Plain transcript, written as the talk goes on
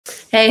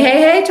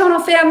Hey, Tonal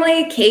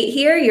family. Kate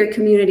here, your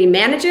community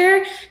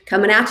manager,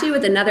 coming at you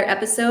with another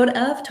episode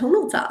of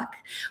Tonal Talk.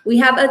 We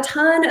have a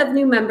ton of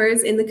new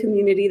members in the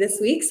community this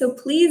week, so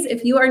please,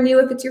 if you are new,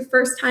 if it's your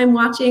first time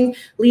watching,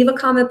 leave a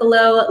comment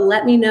below.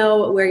 Let me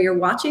know where you're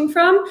watching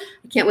from.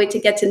 I can't wait to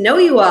get to know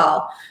you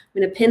all.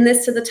 I'm going to pin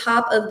this to the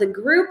top of the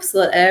group so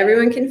that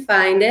everyone can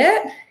find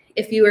it.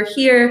 If you were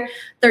here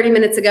 30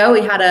 minutes ago, we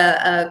had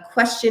a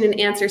question and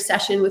answer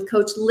session with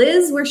Coach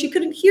Liz where she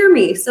couldn't hear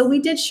me. So we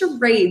did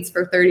charades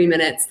for 30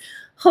 minutes.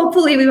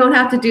 Hopefully we won't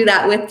have to do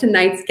that with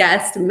tonight's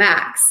guest,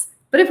 Max.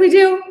 But if we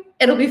do,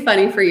 it'll be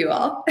funny for you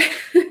all.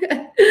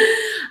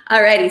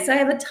 Alrighty, so I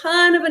have a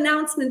ton of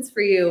announcements for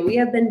you. We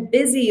have been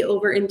busy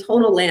over in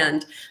Tonal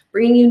Land,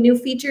 bringing you new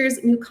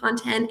features, new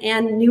content,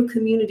 and new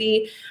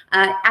community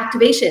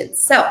activations.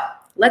 So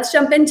let's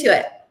jump into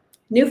it.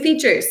 New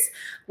features.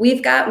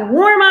 We've got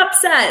warm-up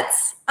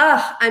sets.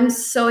 I'm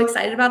so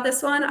excited about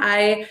this one.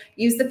 I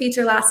used the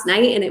feature last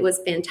night and it was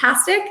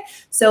fantastic.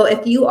 So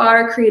if you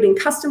are creating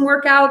custom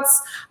workouts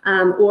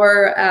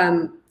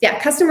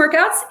custom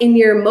workouts in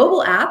your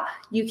mobile app,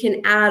 you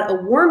can add a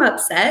warm-up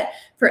set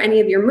for any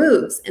of your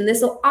moves. And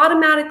this will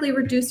automatically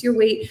reduce your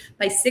weight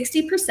by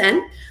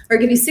 60% or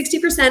give you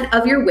 60%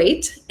 of your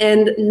weight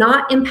and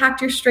not impact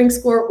your strength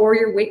score or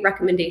your weight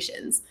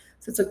recommendations.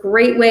 So it's a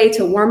great way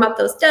to warm up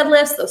those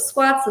deadlifts, those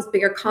squats, those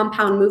bigger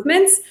compound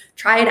movements.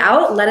 Try it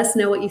out. Let us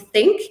know what you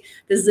think.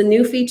 This is a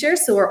new feature,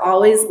 so we're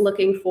always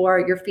looking for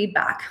your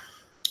feedback.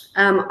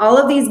 All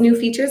of these new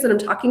features that I'm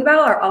talking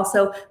about are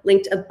also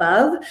linked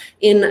above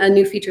in a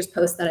new features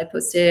post that I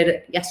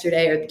posted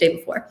yesterday or the day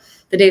before.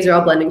 The days are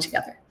all blending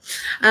together.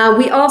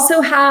 We also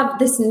have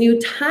this new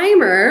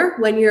timer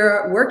when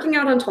you're working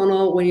out on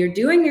Tonal, when you're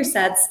doing your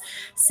sets.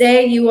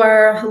 Say you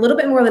are a little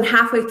bit more than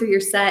halfway through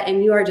your set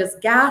and you are just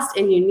gassed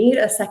and you need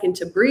a second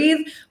to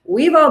breathe.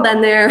 We've all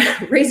been there.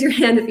 Raise your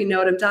hand if you know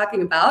what I'm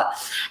talking about.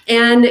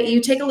 And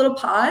you take a little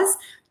pause.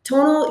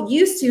 Tonal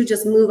used to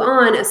just move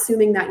on,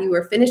 assuming that you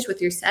were finished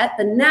with your set,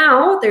 but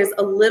now there's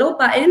a little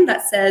button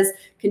that says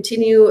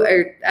continue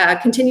or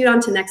continued on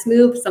to next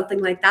move, something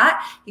like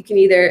that. You can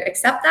either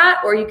accept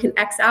that or you can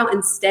X out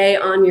and stay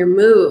on your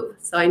move.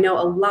 So I know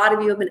a lot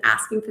of you have been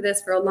asking for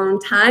this for a long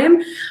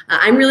time.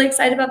 I'm really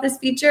excited about this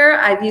feature.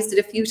 I've used it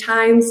a few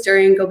times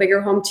during Go Big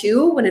or Home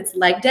 2 when it's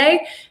leg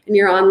day and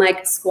you're on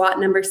like squat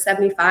number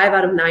 75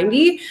 out of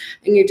 90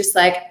 and you're just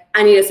like,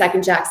 I need a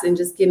second, Jackson.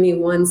 Just give me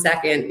 1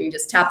 second. You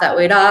just tap that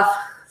weight off,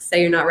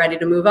 say you're not ready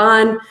to move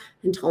on,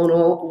 and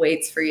Tonal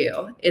waits for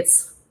you.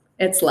 It's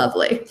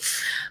lovely.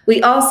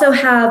 We also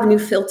have new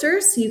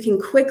filters, so you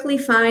can quickly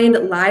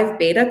find live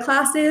beta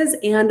classes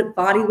and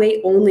body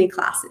weight only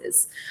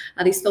classes.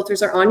 These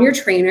filters are on your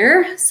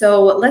trainer.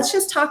 So let's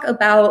just talk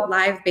about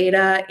live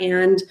beta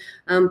and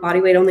body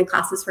weight only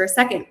classes for a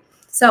second.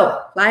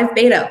 So live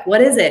beta,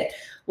 what is it?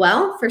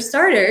 Well, for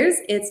starters,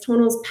 it's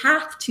Tonal's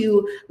path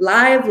to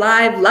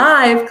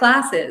live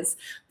classes,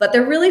 but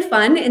they're really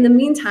fun. In the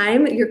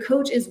meantime, your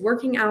coach is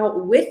working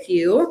out with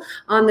you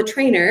on the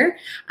trainer,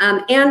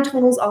 and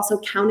Tonal's also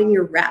counting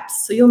your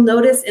reps. So you'll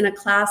notice in a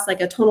class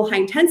like a Tonal high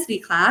intensity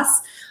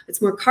class,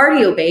 it's more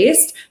cardio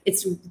based,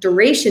 it's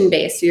duration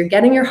based. So you're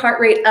getting your heart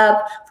rate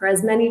up for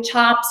as many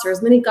chops or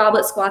as many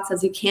goblet squats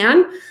as you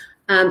can.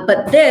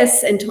 But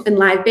this, in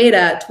live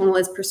beta, Tonal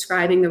is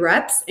prescribing the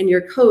reps and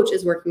your coach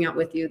is working out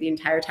with you the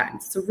entire time.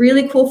 It's a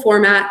really cool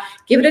format.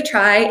 Give it a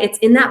try. It's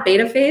in that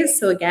beta phase.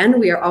 So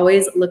again, we are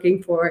always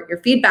looking for your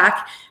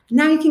feedback.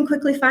 Now you can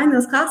quickly find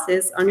those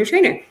classes on your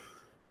trainer.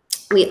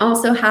 We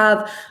also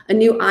have a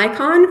new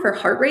icon for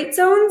heart rate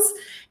zones.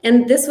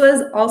 And this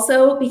was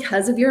also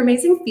because of your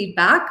amazing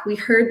feedback. We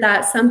heard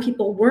that some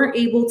people weren't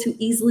able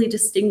to easily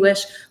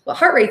distinguish what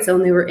heart rate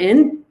zone they were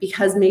in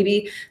because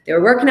maybe they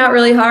were working out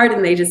really hard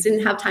and they just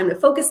didn't have time to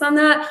focus on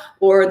that,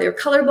 or they're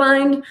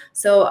colorblind.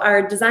 So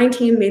our design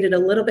team made it a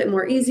little bit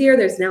more easier.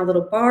 There's now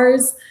little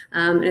bars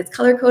and it's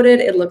color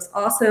coded. It looks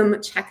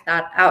awesome. Check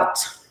that out.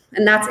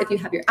 And that's if you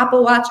have your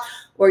Apple Watch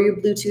or your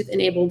Bluetooth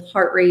enabled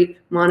heart rate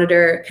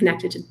monitor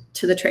connected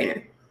to the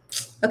trainer.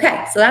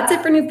 Okay, so that's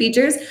it for new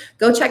features.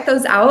 Go check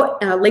those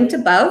out, linked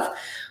above.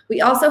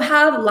 We also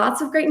have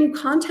lots of great new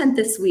content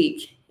this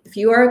week. If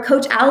you are a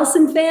Coach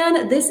Allison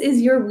fan, this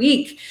is your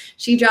week.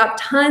 She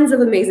dropped tons of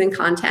amazing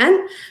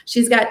content.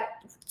 She's got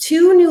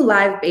 2 new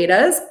live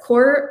betas,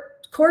 Core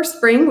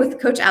Spring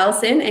with Coach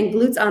Allison and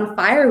Glutes on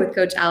Fire with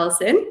Coach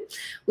Allison.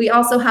 We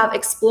also have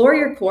Explore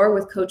Your Core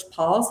with Coach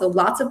Paul. So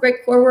lots of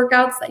great core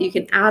workouts that you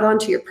can add on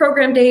to your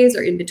program days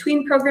or in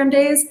between program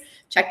days.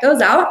 Check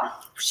those out.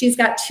 She's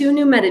got 2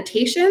 new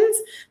meditations,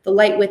 the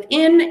Light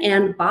Within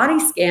and Body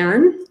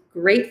Scan.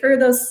 Great for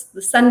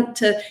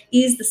to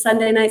ease the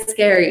Sunday night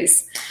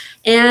scaries.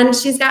 And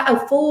she's got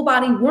a full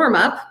body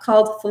warm-up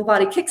called Full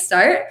Body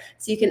Kickstart.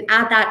 So you can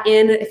add that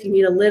in if you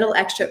need a little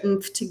extra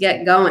oomph to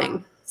get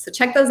going. So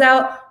check those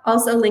out.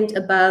 Also linked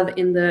above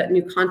in the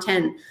new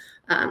content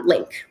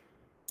link.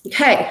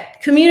 Okay,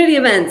 community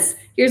events.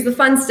 Here's the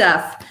fun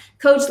stuff.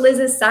 Coach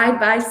Liz's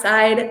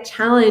side-by-side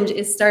challenge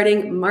is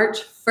starting March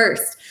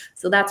 1st.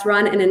 So that's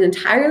run in an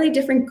entirely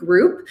different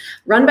group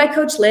run by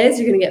Coach Liz.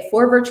 You're going to get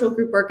 4 virtual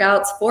group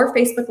workouts, 4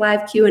 Facebook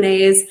Live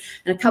Q&As,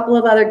 and a couple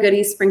of other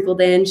goodies sprinkled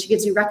in. She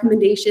gives you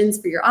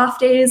recommendations for your off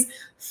days,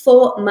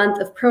 full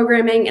month of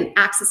programming, and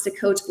access to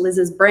Coach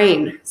Liz's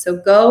brain. So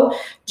go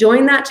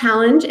join that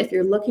challenge if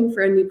you're looking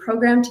for a new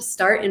program to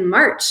start in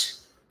March.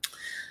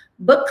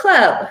 Book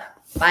Club,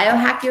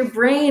 Biohack Your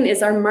Brain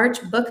is our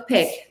March book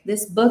pick.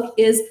 This book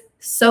is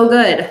so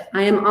good.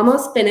 I am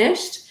almost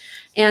finished.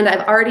 And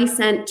I've already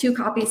sent 2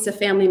 copies to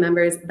family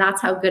members.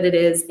 That's how good it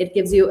is. It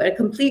gives you a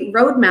complete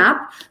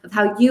roadmap of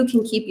how you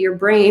can keep your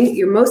brain,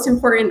 your most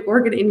important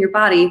organ in your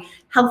body,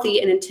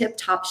 healthy and in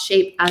tip-top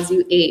shape as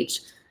you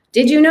age.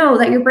 Did you know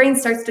that your brain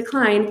starts to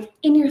decline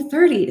in your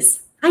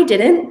 30s? I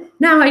didn't.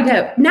 Now I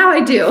do. Now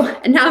I do.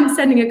 And now I'm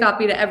sending a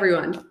copy to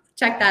everyone.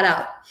 Check that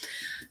out.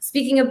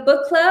 Speaking of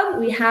book club,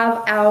 we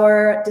have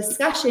our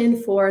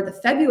discussion for the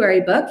February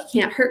book,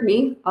 Can't Hurt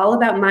Me, all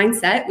about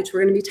mindset, which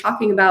we're going to be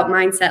talking about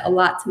mindset a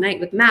lot tonight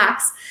with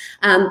Max.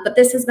 But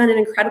this has been an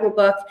incredible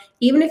book.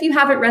 Even if you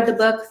haven't read the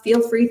book,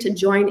 feel free to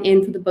join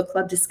in for the book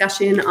club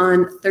discussion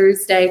on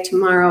Thursday,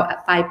 tomorrow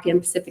at 5 p.m.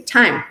 Pacific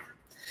time.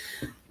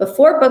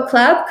 Before book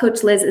club,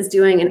 Coach Liz is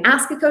doing an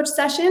Ask a Coach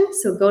session.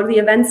 So go to the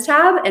events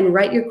tab and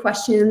write your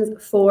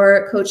questions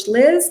for Coach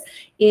Liz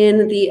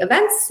in the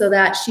events so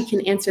that she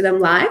can answer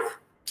them live.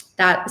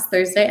 That is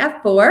Thursday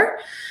at 4.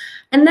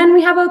 And then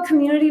we have a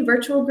community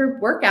virtual group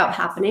workout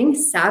happening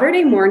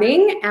Saturday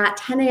morning at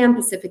 10 a.m.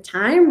 Pacific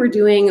time. We're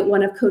doing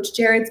one of Coach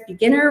Jared's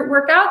beginner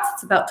workouts.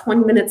 It's about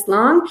 20 minutes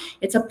long.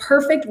 It's a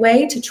perfect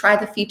way to try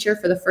the feature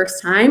for the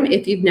first time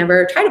if you've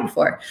never tried it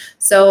before.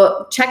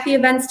 So check the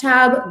events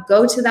tab,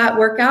 go to that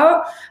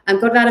workout,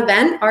 go to that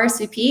event,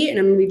 RSVP, and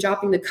I'm going to be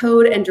dropping the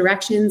code and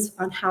directions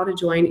on how to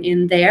join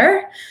in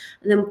there.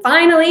 And then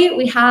finally,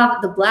 we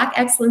have the Black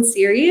Excellence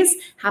Series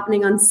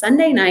happening on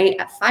Sunday night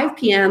at 5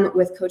 p.m.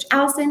 with Coach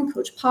Allison,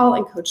 Coach Paul,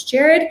 and Coach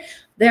Jared.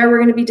 There, we're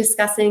going to be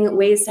discussing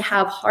ways to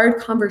have hard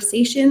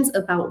conversations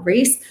about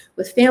race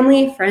with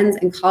family, friends,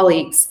 and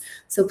colleagues.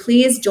 So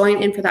please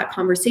join in for that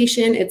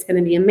conversation. It's going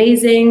to be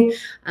amazing.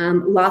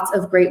 Lots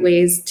of great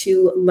ways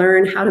to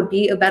learn how to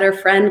be a better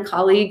friend,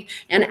 colleague,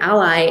 and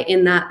ally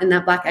in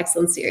that Black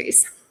Excellence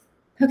Series.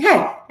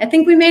 Okay, I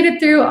think we made it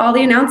through all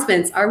the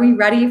announcements. Are we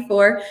ready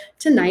for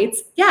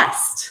tonight's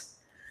guest?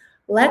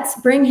 Let's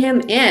bring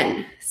him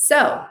in.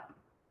 So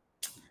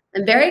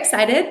I'm very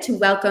excited to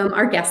welcome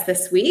our guest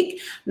this week.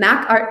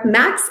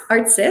 Max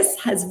Artsis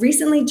has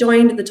recently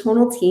joined the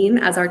Tonal team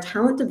as our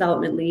talent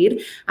development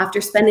lead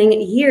after spending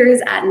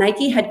years at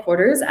Nike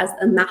headquarters as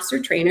a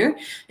master trainer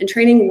and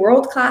training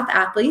world-class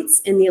athletes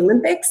in the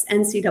Olympics,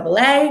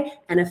 NCAA,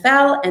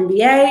 NFL,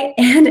 NBA,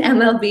 and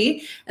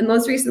MLB, and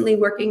most recently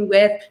working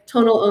with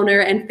Tonal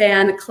owner and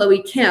fan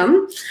Chloe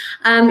Kim.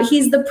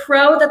 He's the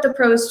pro that the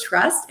pros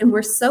trust, and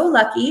we're so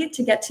lucky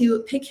to get to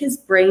pick his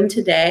brain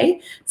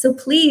today. So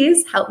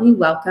please help me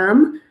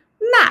welcome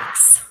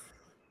Max.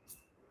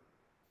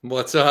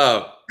 What's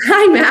up?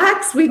 Hi,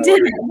 Max. We did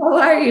it. How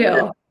are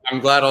you? I'm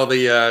glad all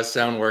the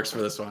sound works for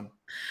this one.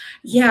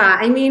 Yeah,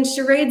 I mean,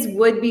 charades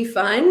would be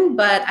fun,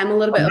 but I'm a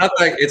little bit.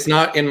 It's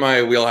not in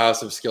my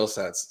wheelhouse of skill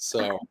sets.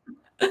 So,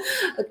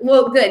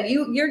 well, good.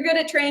 You're good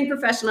at training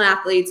professional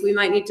athletes. We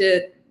might need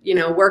to,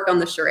 work on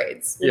the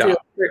charades. We'll do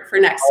it for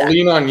next time. I'll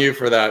lean on you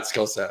for that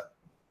skill set.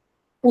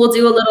 We'll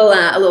do a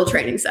little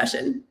training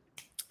session.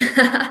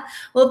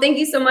 Well, thank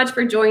you so much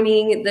for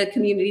joining the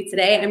community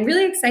today. I'm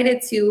really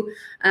excited to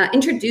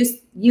introduce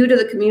you to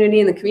the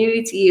community and the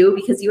community to you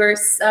because you are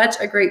such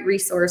a great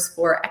resource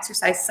for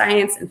exercise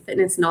science and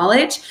fitness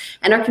knowledge.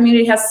 And our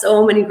community has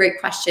so many great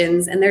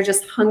questions and they're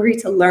just hungry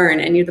to learn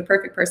and you're the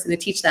perfect person to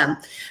teach them.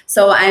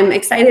 So I'm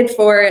excited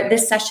for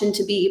this session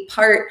to be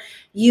part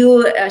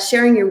you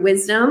sharing your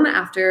wisdom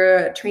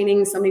after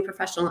training so many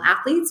professional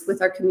athletes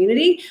with our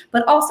community,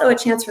 but also a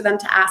chance for them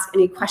to ask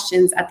any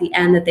questions at the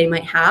end that they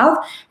might have.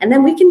 And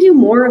then we can do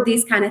more of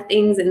these kind of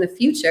things in the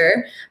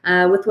future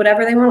with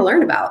whatever they want to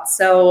learn about.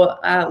 So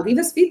leave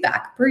us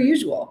feedback per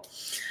usual.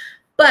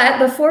 But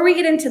before we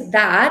get into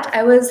that,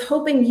 I was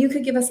hoping you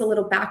could give us a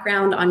little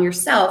background on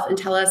yourself and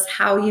tell us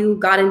how you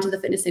got into the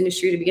fitness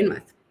industry to begin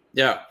with.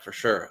 Yeah, for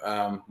sure.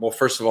 Well,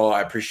 first of all, I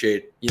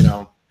appreciate,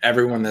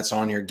 everyone that's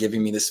on here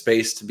giving me the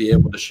space to be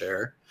able to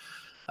share.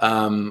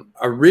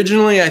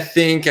 Originally, I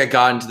think I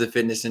got into the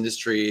fitness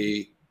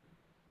industry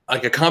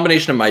like a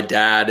combination of my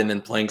dad and then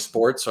playing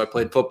sports. So I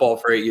played football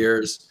for 8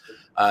 years,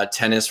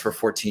 tennis for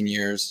 14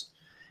 years.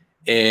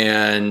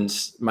 And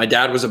my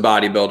dad was a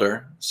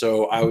bodybuilder.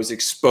 So I was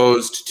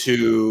exposed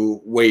to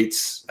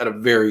weights at a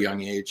very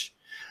young age.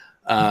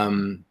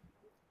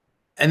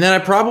 And then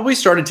I probably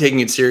started taking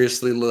it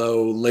seriously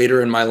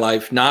later in my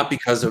life, not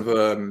because of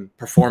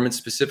performance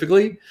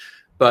specifically,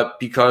 but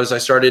because I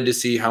started to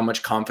see how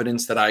much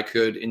confidence that I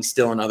could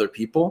instill in other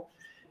people.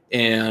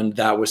 And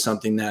that was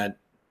something that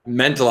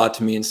meant a lot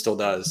to me and still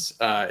does.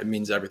 It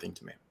means everything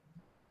to me.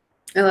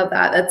 I love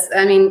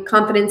that.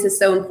 Confidence is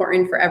so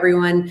important for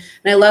everyone.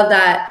 And I love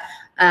that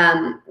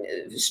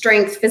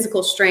strength,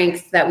 physical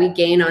strength that we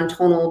gain on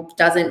tonal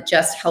doesn't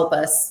just help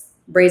us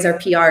raise our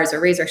PRs or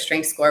raise our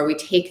strength score. We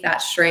take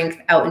that strength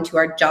out into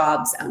our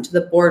jobs, out into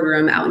the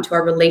boardroom, out into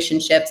our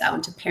relationships, out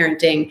into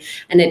parenting,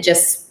 and it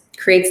just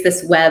creates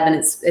this web, and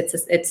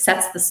it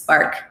sets the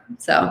spark.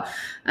 So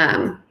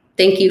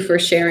thank you for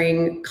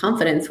sharing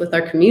confidence with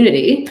our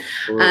community.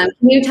 Can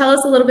you tell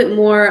us a little bit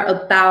more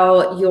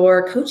about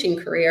your coaching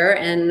career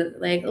and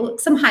like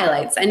some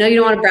highlights? I know you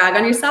don't want to brag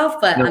on yourself,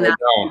 but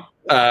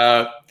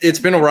it's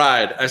been a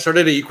ride. I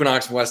started at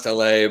Equinox in West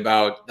LA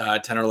about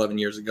 10 or 11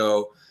 years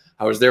ago.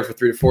 I was there for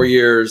 3 to 4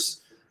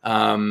 years.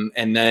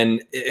 And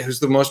then it was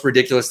the most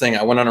ridiculous thing.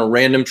 I went on a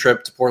random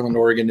trip to Portland,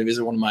 Oregon to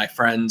visit one of my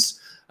friends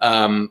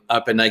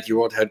up at Nike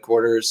World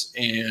headquarters.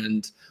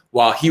 And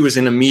while he was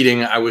in a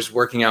meeting, I was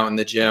working out in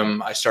the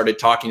gym. I started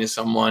talking to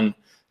someone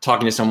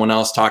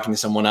else.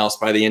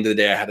 By the end of the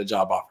day, I had a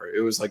job offer.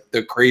 It was like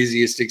the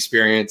craziest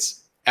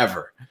experience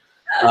ever.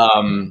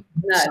 So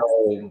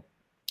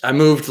I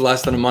moved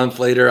less than a month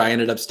later. I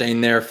ended up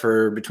staying there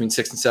for between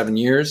 6 and 7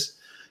 years.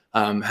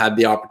 Had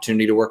the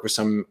opportunity to work with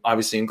some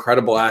obviously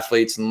incredible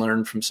athletes and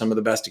learn from some of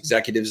the best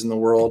executives in the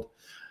world.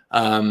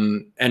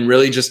 And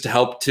really just to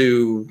help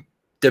to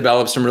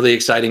develop some really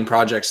exciting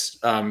projects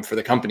for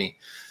the company.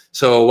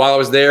 So while I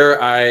was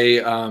there,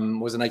 I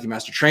was a Nike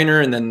master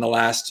trainer. And then the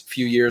last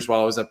few years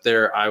while I was up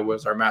there, I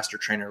was our master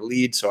trainer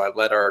lead. So I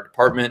led our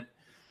department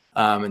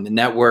and the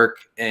network.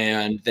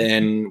 And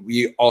then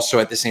we also,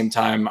 at the same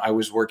time, I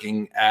was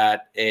working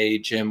at a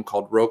gym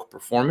called Roke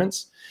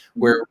Performance,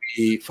 where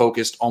we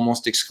focused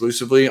almost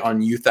exclusively on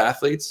youth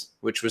athletes,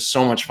 which was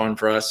so much fun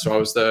for us. So I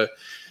was the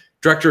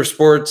director of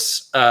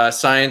sports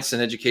science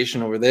and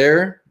education over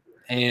there.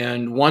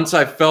 And once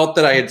I felt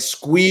that I had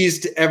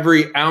squeezed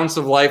every ounce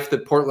of life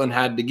that Portland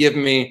had to give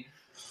me,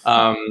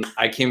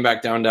 I came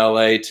back down to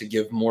LA to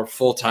give more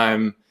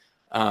full-time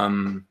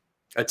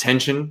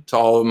attention to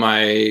all of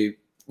my,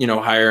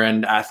 higher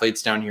end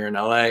athletes down here in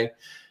LA.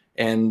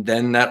 And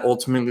then that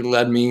ultimately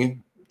led me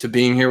to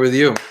being here with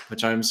you,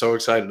 which I'm so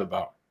excited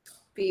about.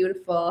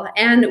 Beautiful.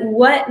 And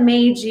what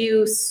made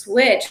you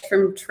switch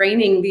from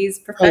training these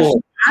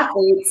professional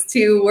athletes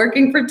to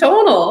working for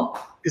Tonal?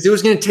 Because it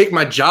was going to take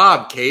my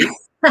job, Kate.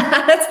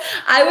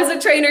 I was a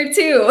trainer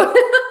too.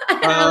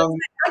 I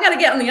got to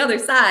get on the other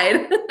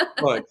side.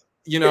 Look,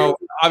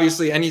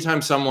 obviously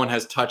anytime someone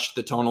has touched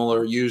the Tonal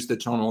or used the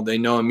Tonal, they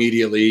know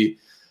immediately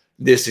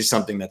this is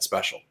something that's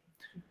special.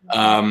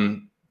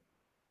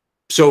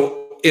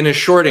 So in a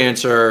short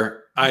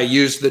answer, I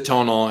used the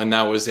Tonal and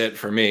that was it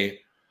for me.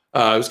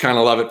 It was kind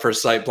of love at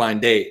first sight,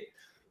 blind date.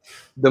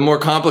 The more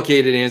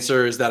complicated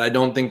answer is that I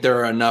don't think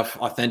there are enough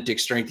authentic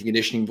strength and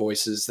conditioning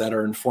voices that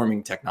are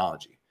informing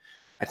technology.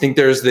 I think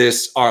there's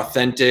this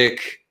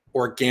authentic,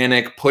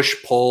 organic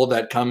push-pull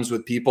that comes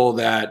with people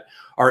that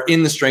are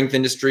in the strength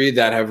industry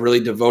that have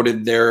really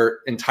devoted their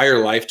entire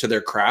life to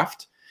their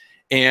craft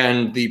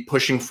and the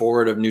pushing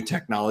forward of new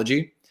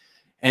technology.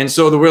 And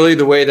so the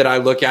way that I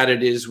look at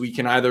it is we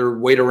can either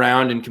wait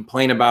around and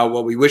complain about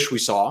what we wish we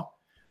saw,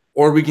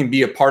 or we can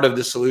be a part of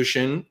the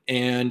solution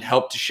and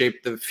help to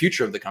shape the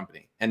future of the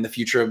company and the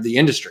future of the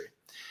industry.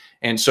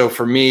 And so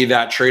for me,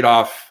 that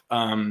trade-off,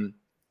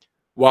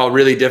 while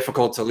really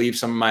difficult to leave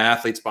some of my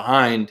athletes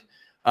behind,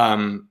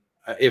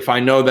 if I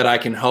know that I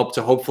can help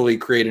to hopefully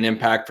create an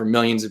impact for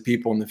millions of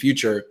people in the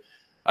future,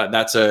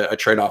 that's a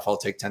trade-off I'll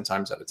take 10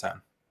 times out of 10.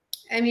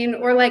 I mean,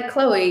 or like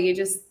Chloe, you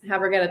just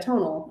have her get a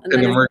Tonal.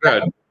 And then we're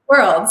good.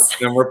 Worlds.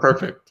 Then we're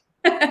perfect.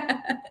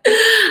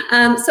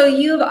 So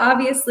you've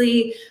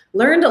obviously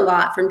learned a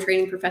lot from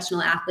training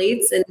professional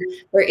athletes, and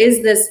there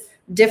is this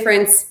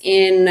difference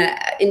in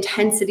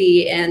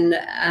intensity and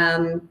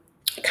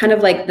kind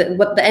of like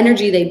what the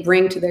energy they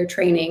bring to their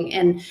training.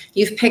 And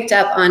you've picked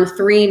up on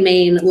 3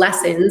 main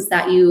lessons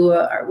that you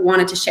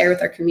wanted to share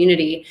with our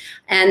community.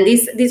 And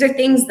these are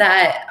things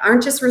that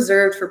aren't just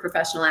reserved for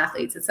professional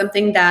athletes. It's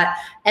something that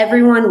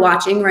everyone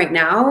watching right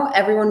now,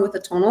 everyone with a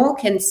Tonal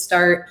can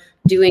start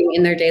doing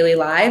in their daily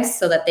lives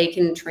so that they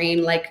can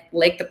train like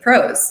the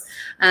pros.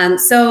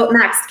 So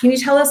Max, can you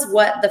tell us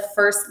what the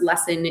first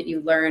lesson that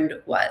you learned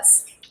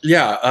was?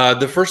 Yeah,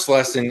 the first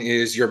lesson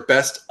is your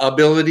best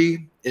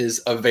ability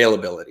is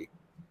availability.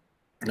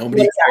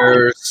 Nobody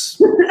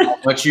cares how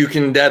much you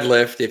can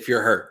deadlift if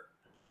you're hurt.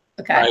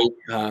 Okay.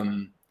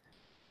 Right?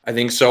 I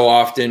think so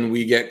often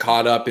we get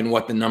caught up in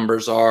what the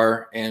numbers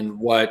are and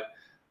what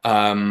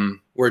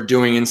we're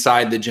doing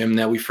inside the gym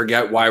that we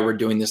forget why we're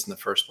doing this in the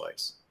first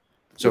place.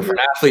 So for an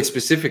athlete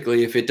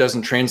specifically, if it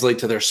doesn't translate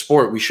to their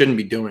sport, we shouldn't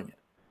be doing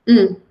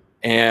it.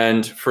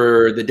 And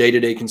for the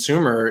day-to-day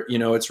consumer,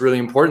 it's really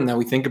important that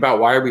we think about,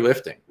 why are we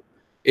lifting?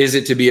 Is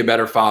it to be a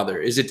better father?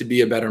 Is it to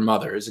be a better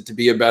mother? Is it to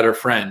be a better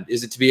friend?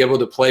 Is it to be able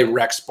to play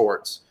rec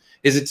sports?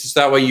 Is it just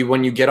that way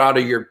when you get out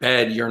of your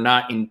bed, you're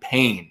not in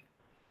pain,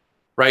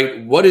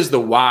 right? What is the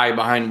why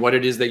behind what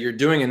it is that you're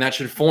doing? And that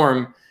should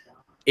form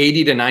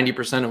 80 to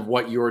 90% of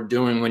what you're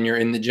doing when you're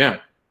in the gym.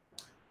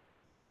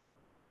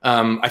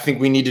 I think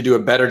we need to do a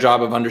better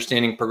job of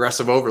understanding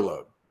progressive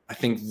overload. I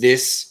think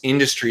this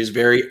industry is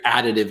very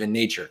additive in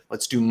nature.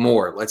 Let's do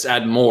more. Let's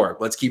add more.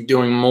 Let's keep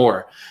doing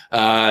more.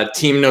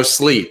 Team no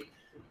sleep,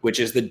 which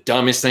is the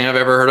dumbest thing I've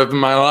ever heard of in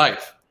my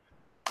life.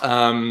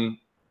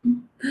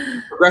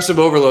 Progressive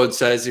overload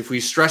says if we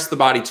stress the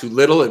body too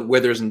little, it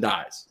withers and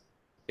dies.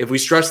 If we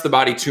stress the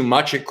body too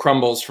much, it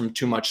crumbles from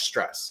too much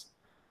stress.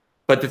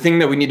 But the thing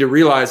that we need to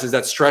realize is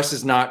that stress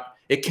is not,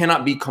 it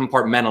cannot be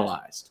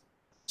compartmentalized.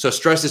 So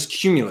stress is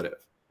cumulative.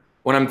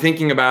 When I'm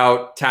thinking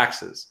about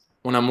taxes,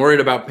 when I'm worried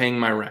about paying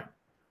my rent,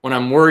 when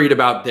I'm worried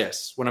about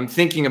this, when I'm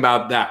thinking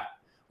about that,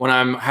 when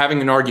I'm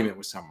having an argument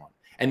with someone,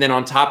 and then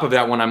on top of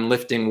that, when I'm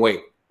lifting weight,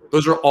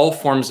 those are all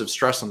forms of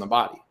stress on the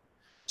body.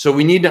 So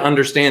we need to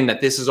understand that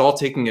this is all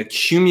taking a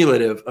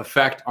cumulative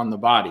effect on the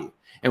body.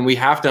 And we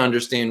have to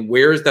understand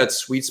where is that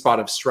sweet spot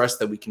of stress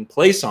that we can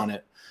place on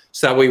it.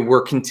 So that way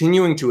we're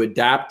continuing to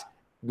adapt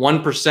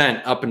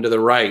 1% up and to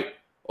the right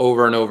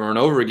over and over and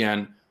over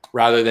again,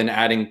 rather than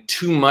adding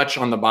too much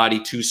on the body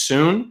too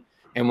soon.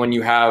 And when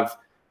you have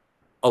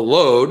a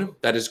load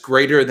that is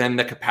greater than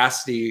the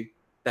capacity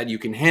that you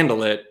can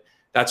handle it,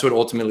 that's what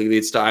ultimately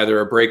leads to either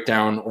a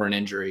breakdown or an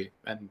injury.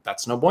 And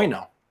that's no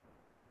bueno.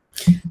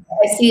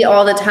 I see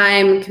all the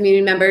time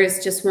community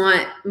members just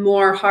want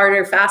more,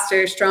 harder,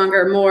 faster,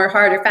 stronger, more,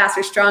 harder,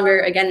 faster,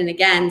 stronger again and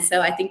again.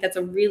 So I think that's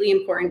a really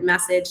important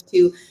message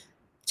to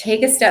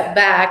take a step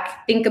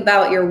back, think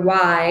about your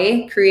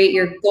why, create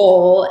your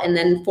goal, and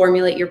then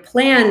formulate your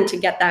plan to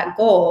get that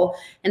goal.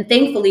 And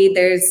thankfully,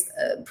 there's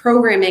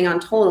programming on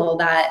Tonal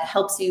that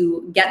helps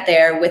you get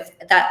there with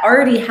that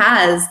already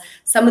has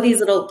some of these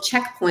little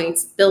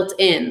checkpoints built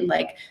in.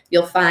 Like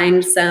you'll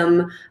find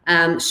some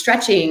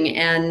stretching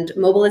and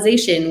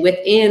mobilization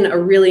within a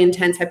really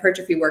intense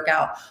hypertrophy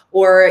workout,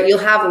 or you'll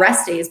have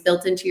rest days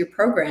built into your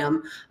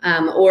program,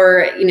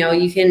 or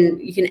you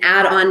can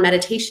add on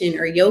meditation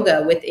or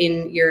yoga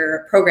within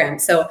your program.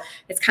 So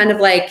it's kind of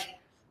like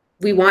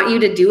we want you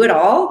to do it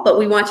all, but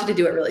we want you to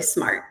do it really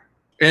smart.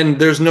 And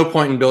there's no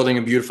point in building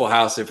a beautiful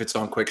house if it's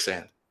on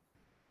quicksand,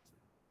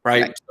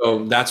 right?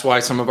 So that's why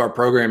some of our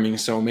programming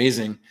is so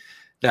amazing,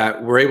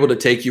 that we're able to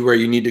take you where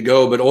you need to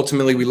go. But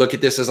ultimately, we look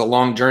at this as a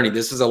long journey.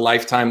 This is a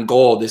lifetime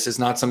goal. This is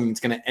not something that's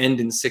going to end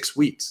in 6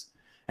 weeks.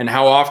 And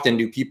how often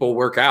do people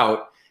work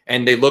out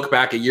and they look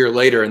back a year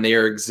later and they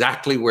are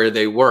exactly where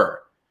they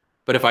were?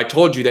 But if I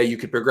told you that you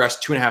could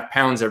progress 2.5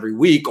 pounds every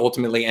week,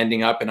 ultimately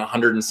ending up in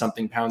 100 and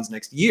something pounds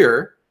next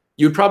year,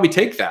 you would probably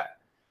take that.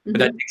 But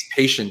that takes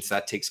patience,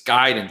 that takes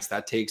guidance,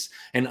 that takes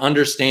an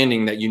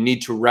understanding that you need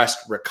to rest,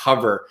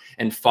 recover,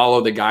 and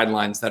follow the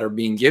guidelines that are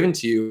being given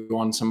to you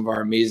on some of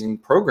our amazing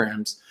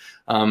programs.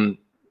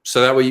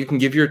 So that way you can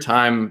give your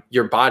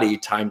body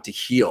time to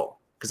heal.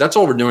 Because that's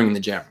all we're doing in the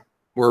gym.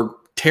 We're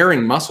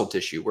tearing muscle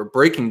tissue. We're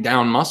breaking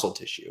down muscle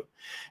tissue.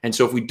 And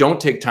so if we don't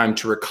take time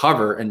to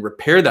recover and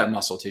repair that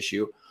muscle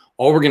tissue,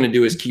 all we're going to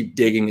do is keep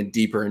digging a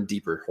deeper and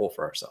deeper hole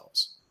for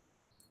ourselves.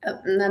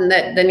 And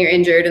then you're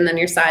injured, and then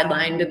you're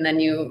sidelined, and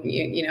then you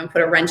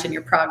put a wrench in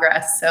your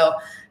progress. So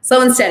slow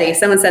and steady.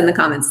 Someone said in the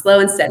comments, slow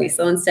and steady,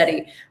 slow and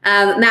steady.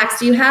 Max,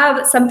 do you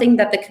have something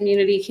that the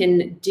community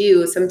can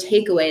do, some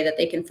takeaway that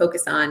they can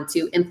focus on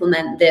to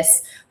implement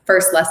this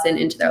first lesson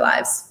into their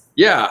lives?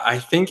 Yeah, I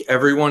think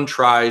everyone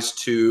tries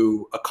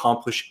to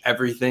accomplish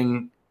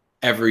everything,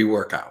 every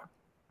workout.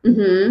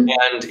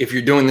 And if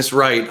you're doing this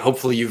right,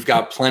 hopefully you've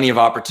got plenty of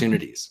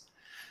opportunities.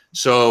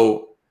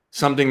 So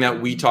something that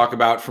we talk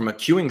about from a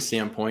cueing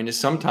standpoint is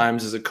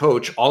sometimes as a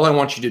coach, all I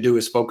want you to do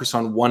is focus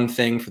on one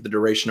thing for the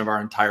duration of our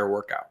entire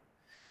workout.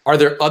 Are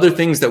there other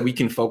things that we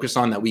can focus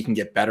on that we can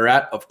get better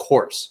at? Of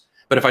course.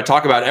 But if I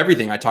talk about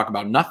everything, I talk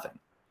about nothing.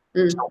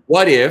 So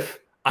what if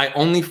I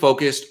only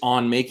focused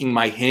on making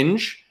my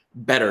hinge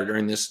better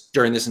during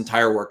this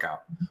entire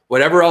workout?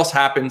 Whatever else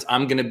happens,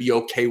 I'm going to be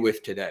okay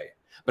with today.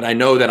 But I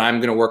know that I'm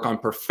going to work on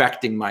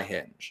perfecting my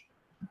hinge.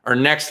 Or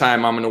next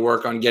time I'm going to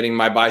work on getting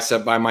my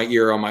bicep by my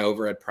ear on my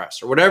overhead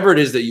press, or whatever it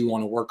is that you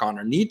want to work on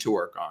or need to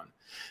work on.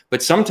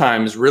 But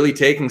sometimes really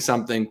taking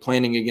something,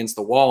 planning against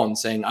the wall and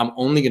saying, I'm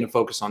only going to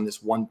focus on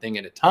this one thing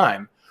at a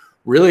time,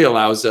 really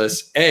allows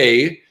us,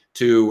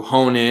 to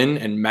hone in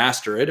and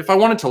master it. If I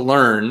wanted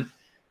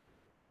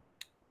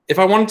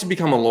to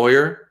become a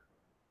lawyer,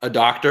 a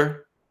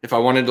doctor, if I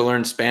wanted to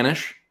learn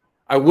Spanish,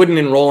 I wouldn't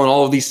enroll in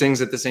all of these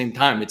things at the same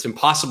time. It's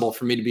impossible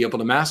for me to be able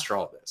to master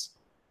all of this.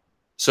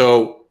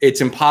 So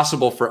it's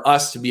impossible for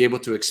us to be able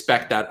to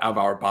expect that of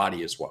our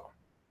body as well.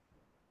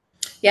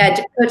 Yeah,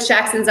 Coach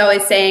Jackson's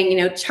always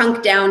saying,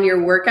 chunk down your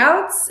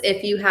workouts.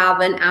 If you have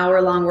an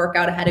hour-long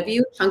workout ahead of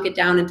you, chunk it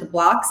down into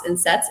blocks and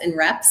sets and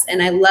reps.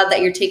 And I love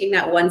that you're taking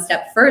that one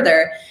step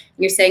further. And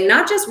you're saying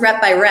not just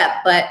rep by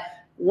rep, but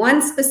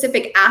one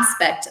specific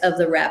aspect of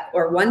the rep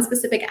or one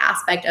specific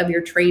aspect of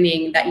your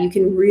training that you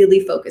can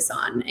really focus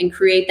on and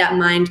create that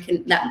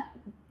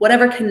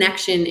whatever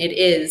connection it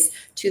is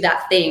to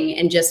that thing,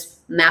 and just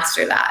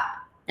master that.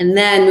 And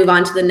then move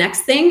on to the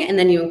next thing. And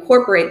then you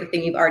incorporate the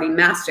thing you've already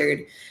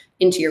mastered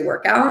into your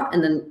workout.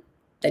 And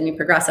then you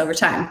progress over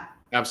time.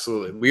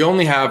 Absolutely.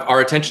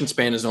 Our attention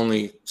span is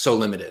only so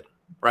limited,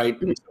 right?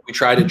 If we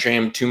try to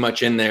jam too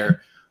much in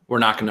there, we're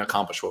not going to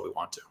accomplish what we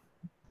want to.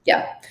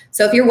 Yeah.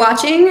 So if you're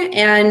watching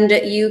and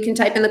you can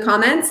type in the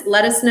comments,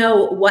 let us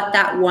know what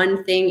that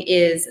one thing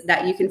is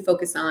that you can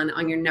focus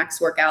on your next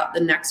workout, the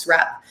next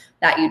rep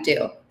that you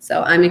do.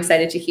 So I'm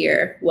excited to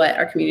hear what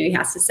our community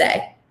has to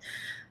say.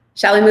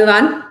 Shall we move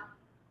on?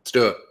 Let's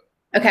do it.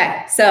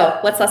 Okay. So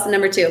what's lesson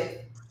number 2?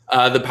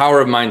 The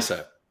power of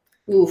mindset.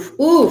 Oof.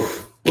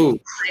 Oof. Ooh,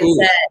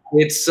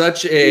 it's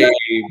such a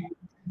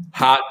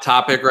hot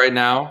topic right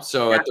now.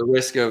 So at the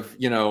risk of,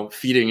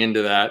 feeding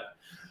into that,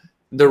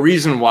 the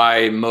reason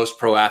why most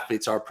pro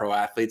athletes are pro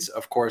athletes,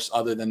 of course,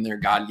 other than their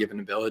God-given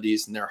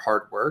abilities and their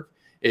hard work,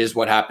 is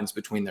what happens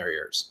between their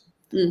ears.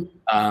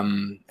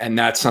 And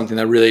that's something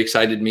that really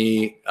excited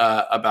me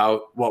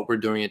about what we're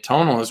doing at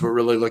Tonal, is we're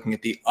really looking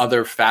at the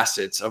other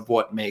facets of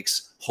what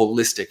makes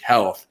holistic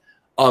health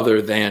other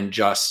than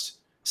just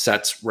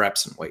sets,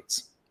 reps, and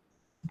weights.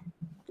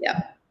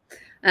 Yeah.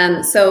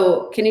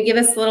 So can you give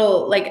us a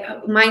little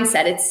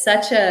mindset? It's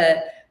such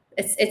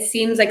it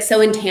seems like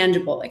so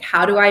intangible. Like,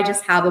 how do I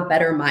just have a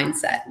better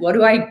mindset? What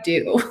do I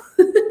do?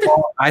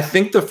 Well, I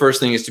think the first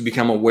thing is to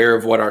become aware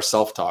of what our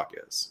self-talk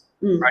is,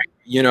 right?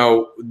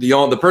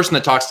 The person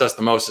that talks to us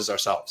the most is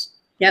ourselves.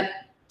 Yep.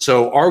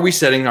 So are we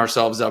setting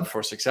ourselves up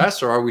for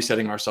success, or are we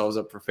setting ourselves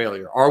up for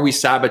failure? Are we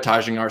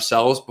sabotaging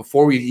ourselves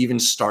before we've even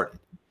started?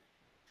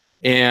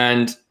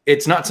 And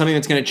it's not something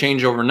that's going to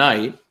change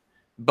overnight,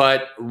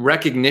 but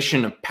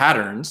recognition of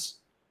patterns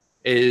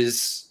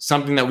is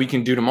something that we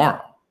can do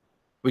tomorrow.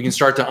 We can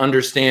start to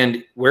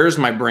understand, where's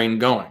my brain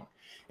going?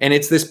 And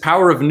it's this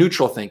power of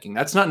neutral thinking.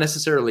 That's not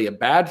necessarily a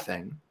bad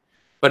thing,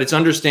 but it's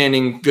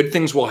understanding good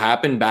things will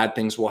happen, bad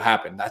things will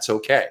happen. That's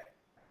okay.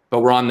 But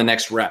we're on the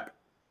next rep,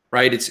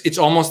 right? It's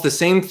almost the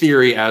same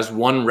theory as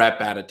one rep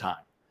at a time.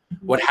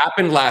 What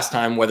happened last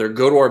time, whether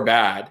good or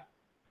bad,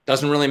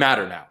 doesn't really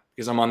matter now,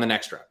 because I'm on the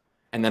next rep,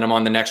 and then I'm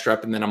on the next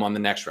rep, and then I'm on the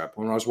next rep.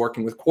 When I was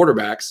working with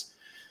quarterbacks,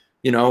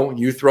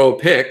 you throw a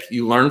pick,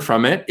 you learn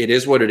from it, it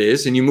is what it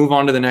is, and you move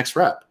on to the next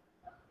rep.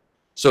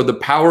 So the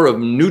power of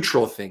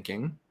neutral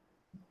thinking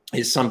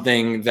is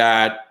something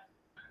that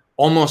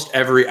almost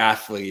every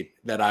athlete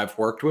that I've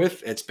worked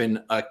with, it's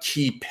been a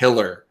key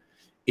pillar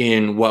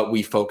in what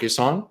we focus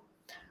on.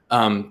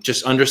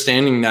 Just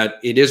understanding that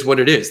it is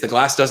what it is. The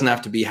glass doesn't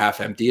have to be half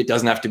empty. It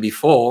doesn't have to be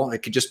full.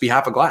 It could just be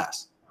half a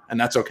glass, and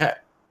that's okay.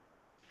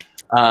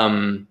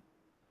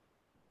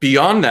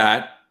 Beyond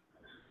that,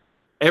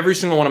 every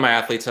single one of my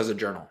athletes has a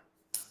journal,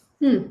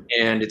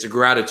 and it's a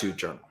gratitude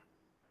journal.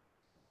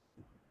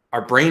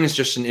 Our brain is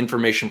just an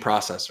information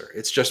processor.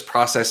 It's just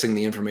processing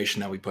the information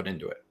that we put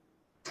into it.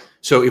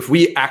 So if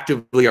we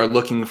actively are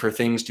looking for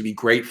things to be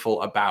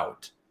grateful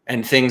about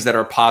and things that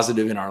are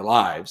positive in our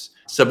lives,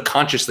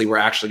 subconsciously, we're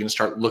actually going to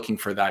start looking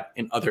for that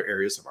in other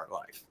areas of our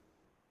life.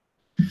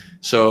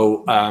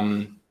 So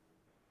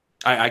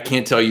I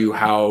can't tell you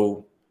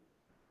how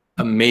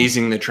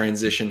amazing the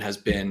transition has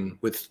been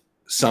with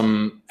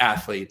some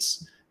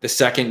athletes the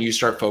second you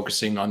start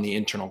focusing on the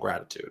internal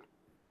gratitude.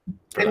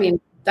 I mean,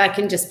 that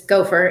can just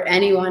go for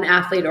anyone,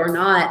 athlete or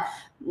not,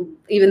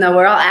 even though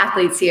we're all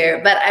athletes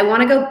here. But I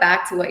want to go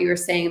back to what you were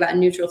saying about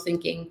neutral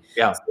thinking.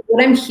 Yeah. So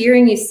what I'm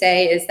hearing you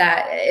say is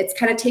that it's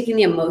kind of taking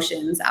the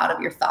emotions out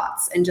of your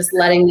thoughts and just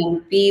letting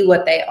them be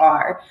what they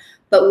are.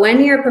 But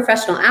when you're a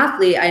professional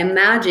athlete, I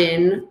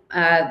imagine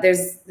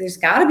there's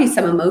got to be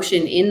some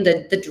emotion in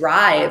the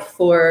drive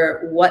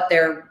for what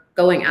they're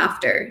going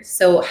after.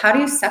 So how do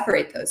you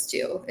separate those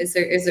two?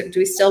 Do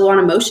we still want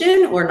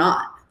emotion or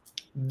not?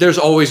 There's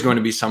always going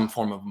to be some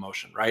form of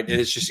emotion, right?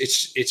 It's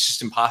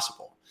just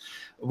impossible.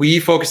 We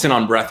focus in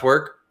on breath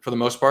work for the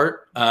most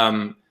part.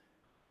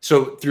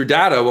 So through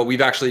data, what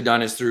we've actually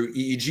done is through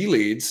EEG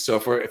leads. So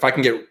if I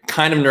can get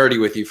kind of nerdy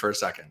with you for a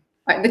second.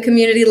 All right, the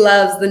community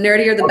loves the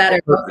nerdier, the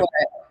better. Go for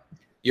it.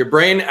 Your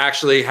brain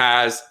actually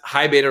has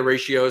high beta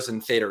ratios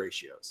and theta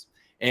ratios.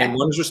 And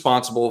one is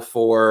responsible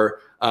for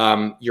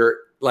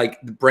the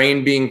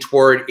brain being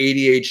toward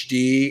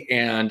ADHD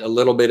and a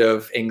little bit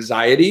of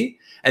anxiety.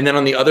 And then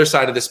on the other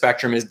side of the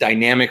spectrum is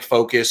dynamic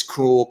focus,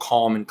 cool,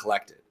 calm, and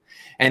collected.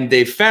 And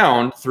they've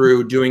found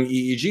through doing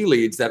EEG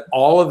leads that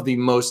all of the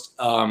most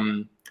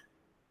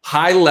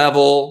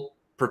high-level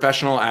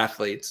professional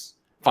athletes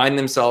find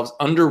themselves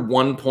under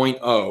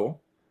 1.0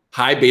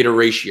 high beta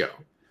ratio,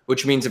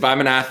 which means if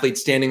I'm an athlete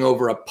standing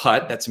over a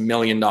putt that's $1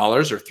 million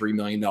or $3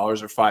 million or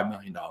 $5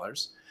 million,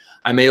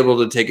 I'm able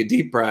to take a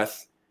deep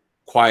breath,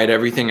 quiet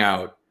everything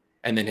out,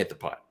 and then hit the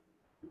putt.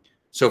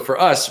 So for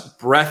us,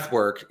 breath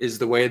work is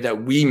the way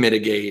that we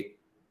mitigate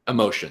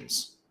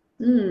emotions.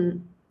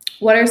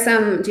 What are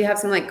do you have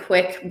some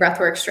quick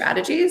breathwork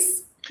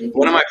strategies?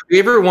 One of my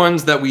favorite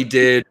ones that we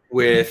did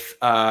with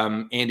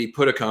Andy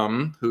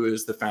Puddicombe, who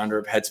is the founder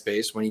of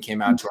Headspace, when he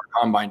came out to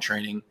our combine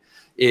training,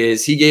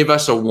 is he gave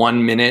us a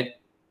 1-minute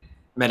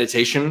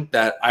meditation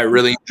that I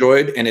really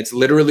enjoyed. And it's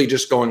literally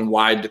just going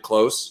wide to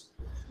close.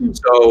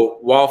 So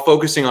while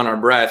focusing on our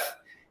breath,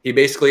 he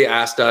basically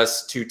asked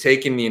us to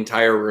take in the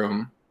entire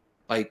room,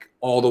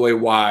 all the way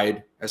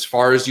wide, as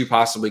far as you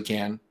possibly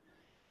can.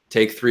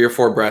 Take 3 or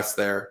 4 breaths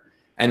there,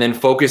 and then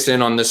focus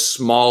in on the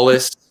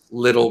smallest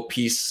little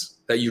piece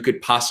that you could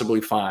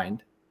possibly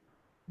find,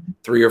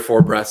 3 or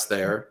 4 breaths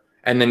there,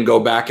 and then go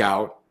back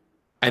out,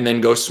 and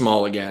then go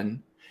small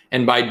again.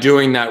 And by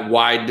doing that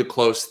wide to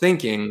close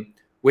thinking,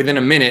 within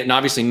a minute, and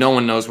obviously no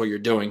one knows what you're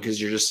doing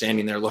because you're just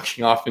standing there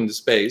looking off into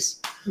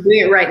space. I'm doing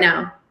it right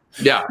now.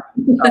 Yeah.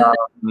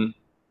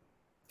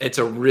 It's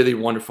a really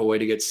wonderful way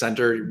to get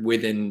centered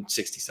within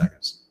 60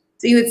 seconds.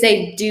 So you would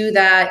say do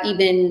that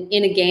even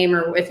in a game,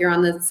 or if you're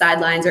on the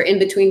sidelines, or in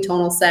between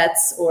tonal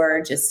sets,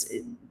 or just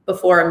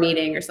before a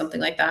meeting or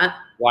something like that?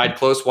 Wide,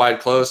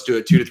 close, do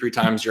it 2 to 3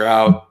 times. You're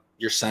out,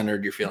 you're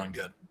centered, you're feeling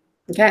good.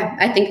 Okay.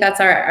 I think that's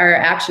our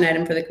action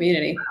item for the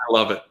community. I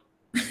love it.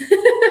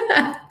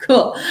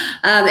 Cool.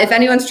 If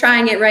anyone's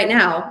trying it right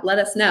now, let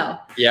us know.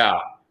 Yeah.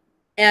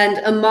 And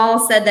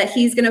Amal said that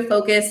he's going to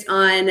focus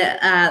on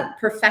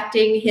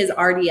perfecting his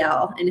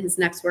RDL in his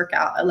next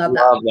workout. I love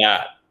that. Love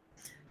that.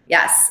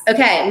 Yes.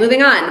 Okay,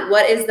 moving on.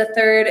 What is the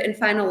third and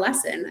final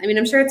lesson? I mean,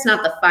 I'm sure it's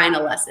not the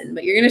final lesson,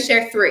 but you're going to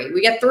share 3.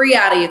 We get 3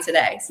 out of you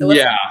today. So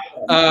yeah,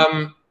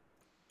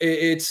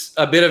 it's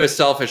a bit of a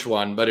selfish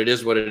one, but it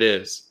is what it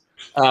is.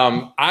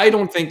 I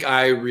don't think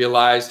I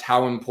realized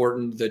how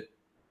important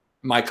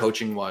my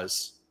coaching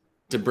was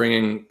to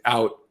bringing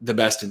out the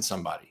best in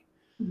somebody.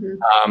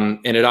 Mm-hmm.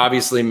 And it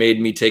obviously made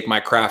me take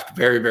my craft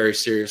very, very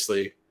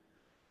seriously.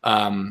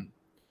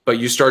 But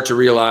you start to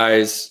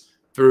realize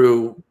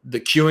through the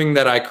cueing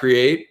that I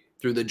create,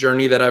 through the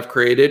journey that I've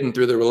created, and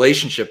through the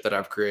relationship that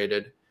I've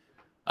created,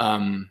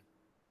 I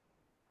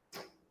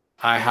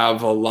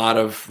have a lot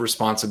of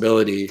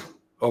responsibility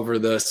over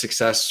the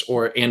success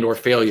or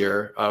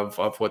failure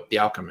of what the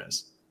outcome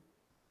is.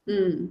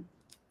 Mm.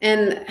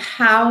 And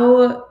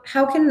how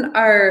can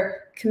our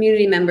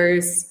community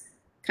members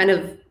kind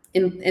of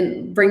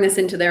bring this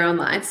into their own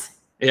lives?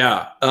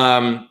 Yeah.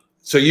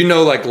 So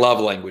like love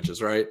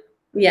languages, right?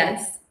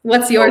 Yes.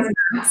 What's yours,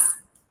 Max?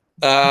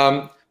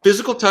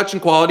 Physical touch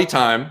and quality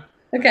time.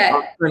 Okay.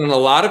 I'm spending a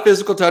lot of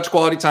physical touch,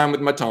 quality time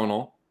with my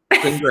tonal.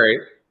 It's been great.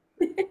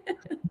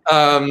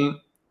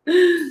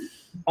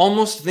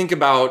 Almost think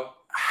about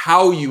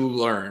how you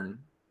learn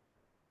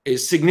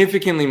is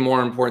significantly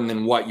more important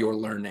than what you're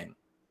learning.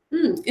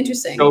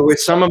 Interesting. So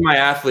with some of my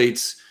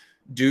athletes,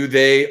 are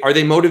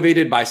they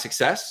motivated by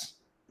success?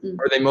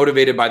 Are they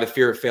motivated by the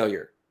fear of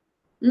failure?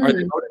 Are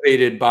they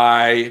motivated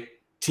by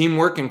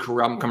teamwork and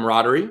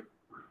camaraderie?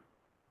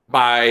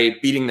 By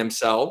beating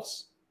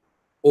themselves,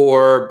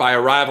 or by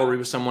a rivalry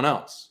with someone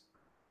else?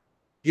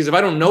 Because if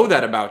I don't know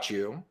that about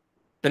you,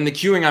 then the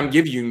cueing I'm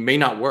giving you may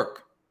not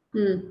work.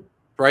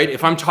 Right?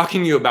 If I'm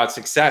talking to you about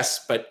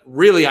success, but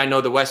really I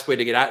know the best way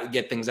to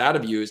get things out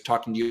of you is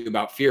talking to you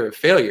about fear of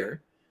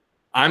failure,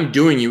 I'm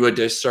doing you a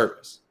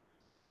disservice.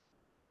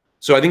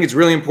 So I think it's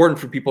really important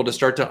for people to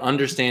start to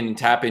understand and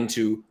tap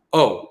into,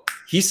 oh,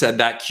 he said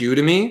that cue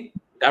to me,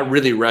 that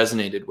really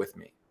resonated with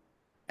me.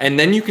 And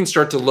then you can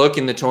start to look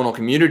in the tonal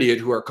community at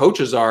who our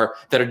coaches are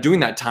that are doing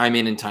that time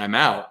in and time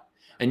out.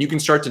 And you can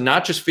start to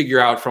not just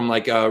figure out from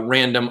like a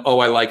random, oh,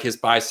 I like his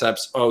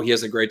biceps. Oh, he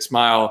has a great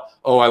smile.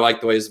 Oh, I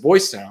like the way his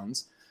voice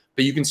sounds.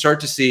 But you can start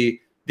to see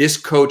this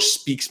coach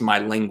speaks my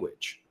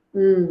language.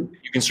 You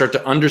can start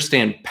to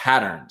understand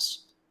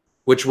patterns,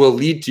 which will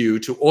lead you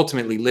to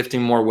ultimately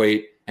lifting more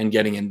weight and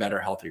getting in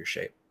better, healthier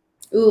shape.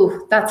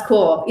 Ooh, that's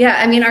cool. Yeah.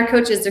 I mean, our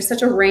coaches, there's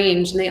such a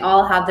range, and they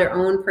all have their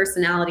own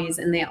personalities,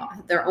 and they all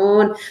have their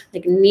own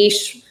like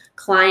niche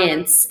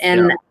clients.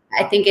 And yeah.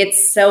 I think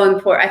it's so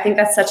important. I think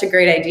that's such a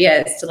great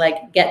idea, is to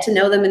like get to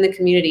know them in the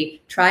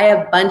community, try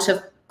a bunch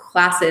of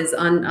classes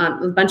on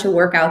a bunch of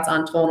workouts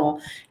on tonal,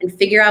 and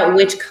figure out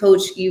which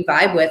coach you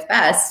vibe with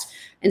best.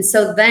 And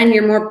so then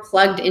you're more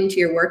plugged into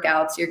your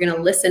workouts. You're going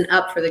to listen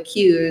up for the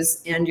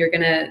cues, and you're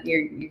going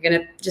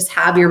to just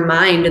have your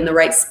mind in the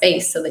right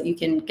space so that you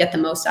can get the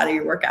most out of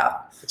your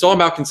workout. It's all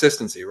about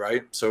consistency,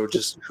 right? So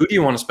just who do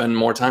you want to spend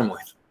more time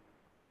with?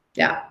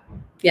 Yeah.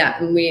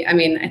 Yeah.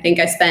 And I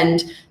think I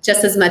spend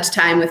just as much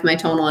time with my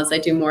tonal as I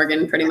do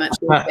Morgan, pretty much.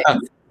 I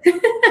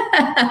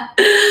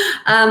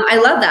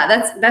love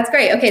that. That's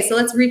great. Okay. So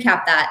let's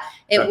recap that.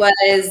 It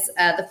was,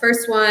 the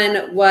first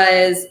one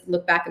was,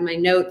 look back at my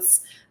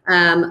notes.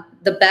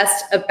 The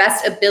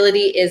best ability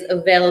is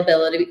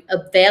availability.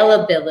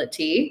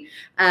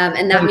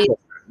 And that means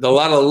a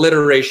lot of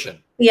alliteration.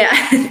 Yeah.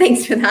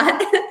 Thanks for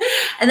that.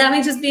 And that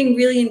means just being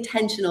really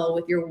intentional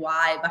with your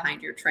why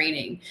behind your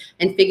training,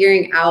 and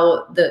figuring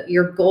out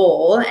your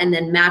goal, and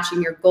then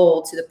matching your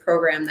goal to the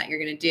program that you're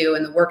going to do,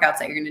 and the workouts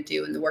that you're going to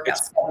do, and the workout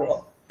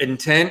schedule.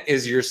 Intent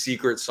is your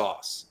secret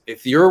sauce.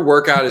 If your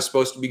workout is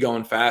supposed to be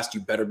going fast, you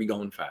better be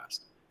going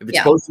fast. If it's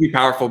supposed to be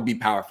powerful, be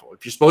powerful.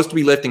 If you're supposed to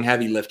be lifting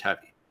heavy, lift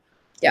heavy.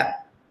 Yeah.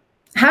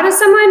 How does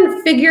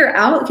someone figure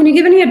out, can you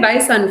give any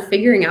advice on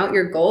figuring out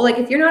your goal? Like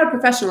if you're not a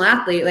professional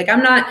athlete, like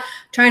I'm not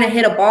trying to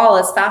hit a ball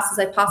as fast as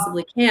I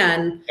possibly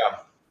can. Yeah.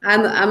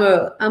 Do you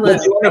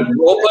want to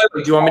role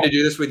play? Do you want me to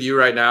do this with you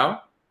right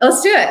now?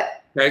 Let's do it.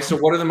 Okay. So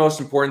what are the most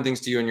important things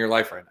to you in your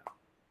life right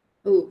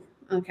now? Ooh,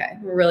 okay.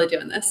 We're really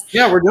doing this.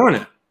 Yeah, we're doing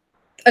it.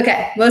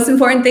 Okay. Most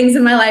important things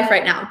in my life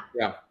right now.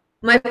 Yeah.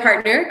 My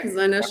partner, because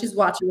I know she's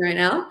watching right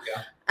now.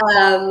 Yeah.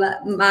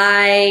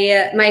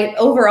 My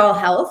overall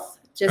health.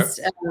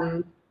 Just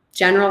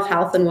general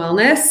health and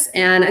wellness.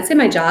 And I'd say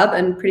my job,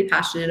 I'm pretty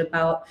passionate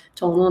about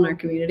Tonal and our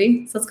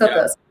community. So let's go with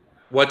those.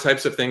 What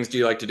types of things do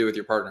you like to do with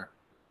your partner?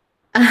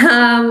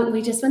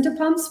 We just went to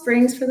Palm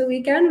Springs for the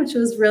weekend, which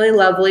was really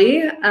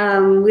lovely.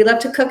 We love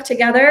to cook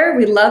together.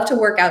 We love to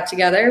work out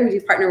together. We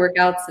do partner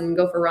workouts and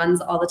go for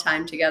runs all the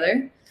time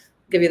together.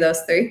 I'll give you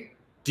those three.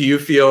 Do you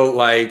feel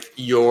like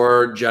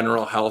your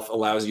general health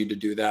allows you to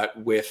do that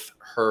with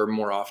her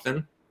more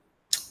often?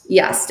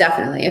 Yes,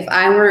 definitely. If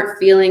I weren't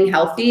feeling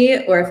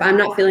healthy, or if I'm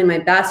not feeling my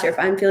best, or if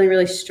I'm feeling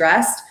really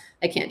stressed,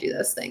 I can't do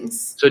those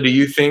things. So do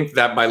you think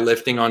that by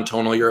lifting on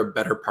Tonal, you're a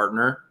better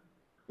partner?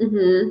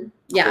 Mm-hmm.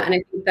 Yeah. Cool. And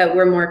I think that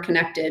we're more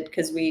connected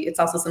because it's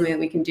also something that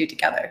we can do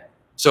together.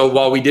 So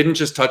while we didn't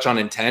just touch on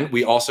intent,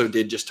 we also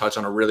did just touch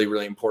on a really,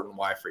 really important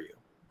why for you,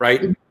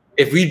 right? Mm-hmm.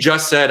 If we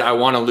just said, I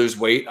want to lose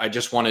weight, I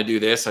just want to do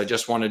this, I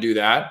just want to do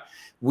that,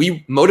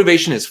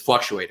 motivation is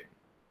fluctuating.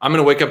 I'm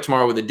going to wake up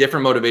tomorrow with a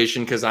different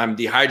motivation because I'm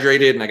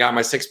dehydrated and I got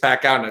my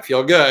six-pack out and I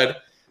feel good,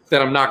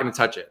 then I'm not going to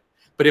touch it.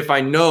 But if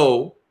I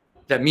know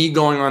that me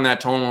going on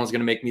that Tonal is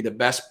going to make me the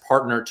best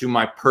partner to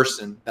my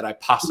person that I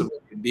possibly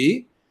could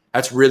be,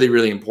 that's really,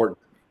 really important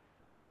to me.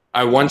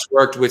 I once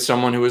worked with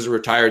someone who was a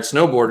retired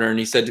snowboarder, and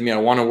he said to me, I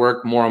want to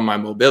work more on my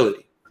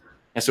mobility.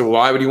 I said, well,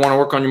 why would you want to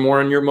work on more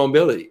on your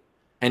mobility?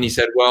 And he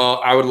said,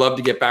 well, I would love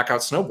to get back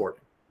out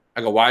snowboarding.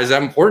 I go, why is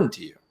that important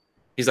to you?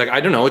 He's like,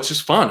 I don't know. It's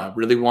just fun. I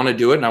really want to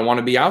do it, and I want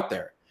to be out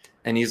there.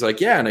 And he's like,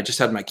 yeah. And I just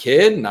had my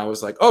kid, and I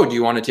was like, oh, do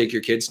you want to take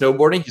your kid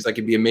snowboarding? He's like,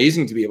 it'd be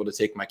amazing to be able to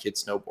take my kid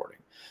snowboarding.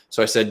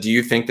 So I said, do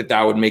you think that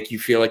that would make you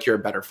feel like you're a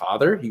better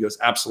father? He goes,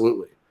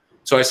 absolutely.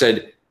 So I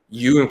said,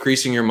 you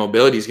increasing your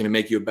mobility is going to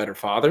make you a better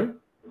father?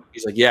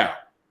 He's like, yeah.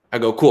 I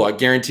go, cool. I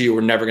guarantee you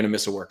we're never going to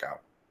miss a workout.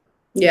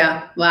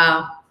 Yeah.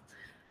 Wow.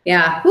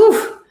 Yeah.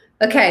 Whew.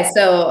 Okay.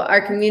 So our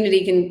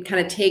community can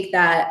kind of take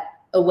that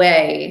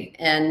away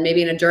and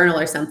maybe in a journal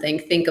or something,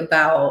 think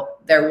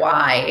about their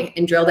why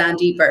and drill down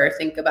deeper.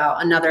 Think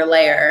about another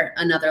layer,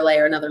 another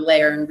layer, another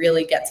layer, and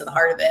really get to the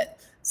heart of it.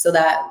 So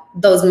that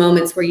those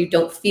moments where you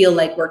don't feel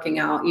like working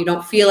out, you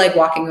don't feel like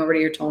walking over to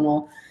your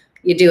Tonal,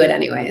 you do it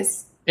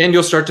anyways. And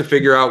you'll start to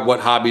figure out what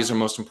hobbies are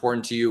most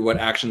important to you, what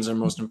actions are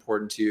most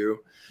important to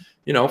you.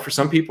 You know, for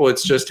some people,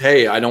 it's just,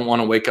 hey, I don't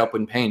want to wake up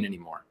in pain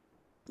anymore.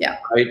 Yeah.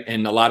 Right.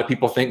 And a lot of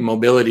people think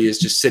mobility is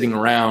just sitting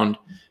around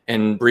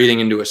and breathing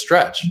into a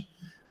stretch.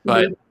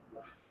 But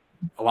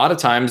a lot of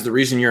times the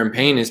reason you're in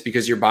pain is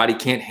because your body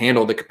can't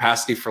handle the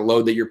capacity for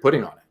load that you're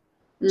putting on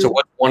it. So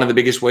what's one of the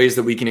biggest ways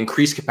that we can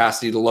increase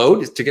capacity to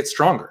load is to get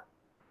stronger.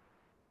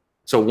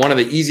 So one of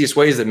the easiest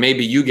ways that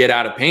maybe you get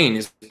out of pain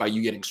is by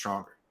you getting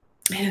stronger.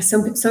 Yeah,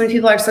 so many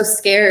people are so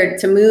scared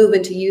to move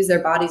and to use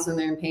their bodies when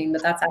they're in pain,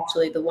 but that's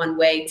actually the one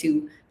way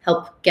to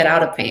help get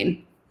out of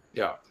pain.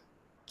 Yeah.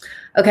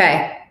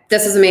 Okay.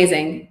 This is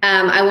amazing.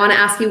 I want to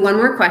ask you one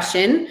more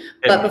question,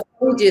 but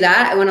before we do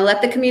that, I want to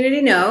let the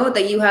community know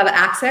that you have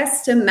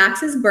access to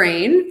Max's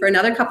brain for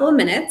another couple of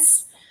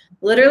minutes.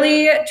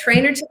 Literally,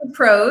 trainer to the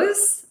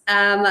pros.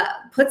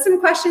 Put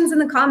some questions in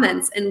the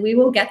comments and we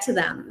will get to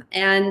them.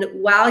 And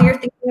while you're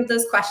thinking of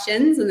those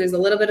questions, and there's a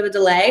little bit of a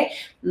delay,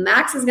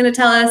 Max is going to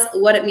tell us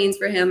what it means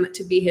for him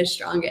to be his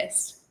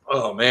strongest.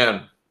 Oh,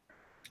 man.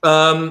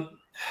 I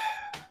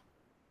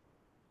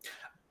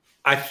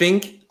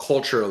think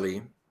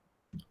culturally,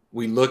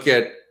 we look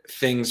at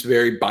things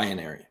very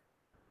binary.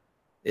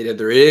 It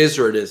either is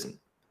or it isn't.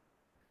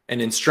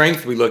 And in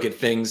strength, we look at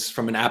things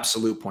from an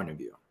absolute point of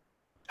view.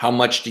 How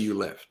much do you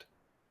lift?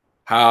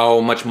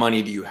 How much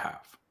money do you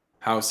have?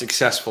 How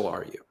successful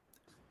are you?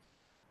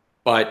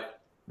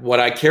 But what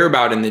I care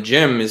about in the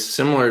gym is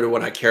similar to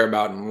what I care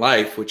about in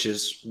life, which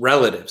is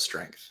relative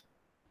strength.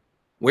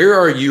 Where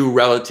are you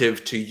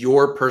relative to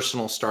your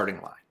personal starting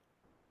line?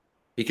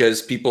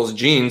 Because people's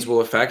genes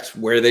will affect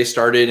where they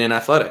started in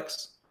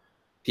athletics.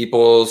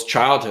 People's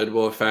childhood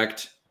will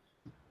affect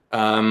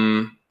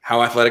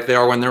how athletic they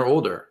are when they're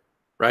older,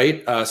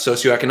 right?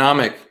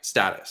 Socioeconomic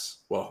status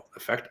will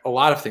affect a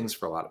lot of things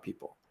for a lot of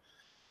people.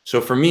 So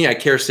for me, I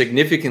care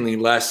significantly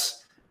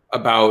less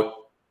about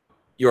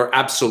your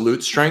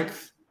absolute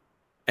strength.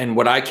 And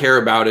what I care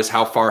about is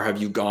how far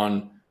have you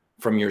gone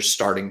from your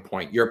starting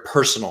point, your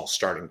personal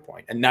starting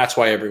point. And that's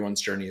why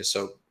everyone's journey is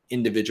so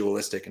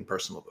individualistic and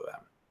personal to them.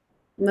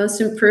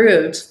 Most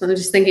improved. I'm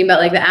just thinking about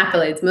like the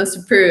accolades, most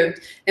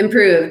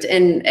improved.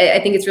 And I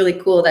think it's really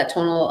cool that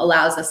Tonal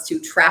allows us to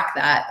track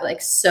that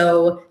like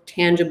so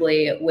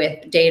tangibly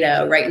with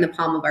data right in the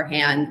palm of our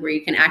hand, where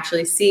you can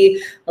actually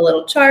see a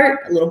little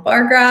chart, a little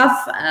bar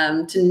graph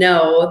to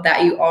know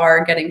that you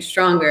are getting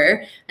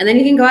stronger. And then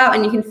you can go out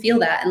and you can feel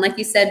that. And like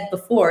you said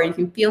before, you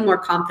can feel more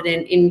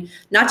confident in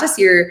not just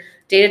your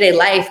day-to-day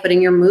life, but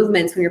in your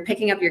movements, when you're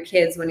picking up your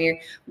kids, when you're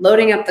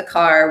loading up the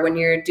car, when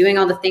you're doing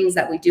all the things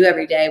that we do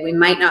every day. We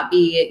might not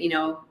be, you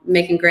know,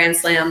 making grand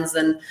slams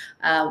and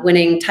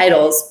winning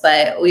titles,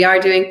 but we are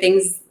doing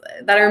things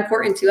that are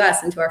important to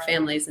us and to our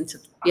families, and to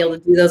be able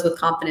to do those with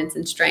confidence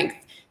and strength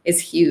is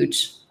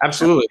huge.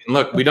 Absolutely. And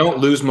look, we don't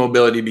lose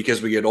mobility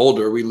because we get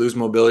older. We lose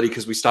mobility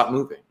because we stop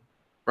moving.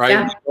 right?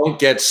 Yeah. We don't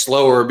get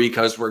slower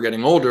because we're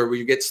getting older.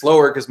 We get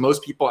slower because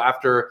most people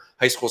after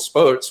high school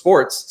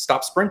sports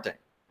stop sprinting.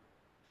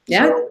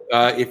 Yeah. So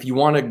if you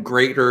want a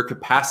greater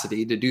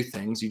capacity to do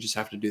things, you just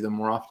have to do them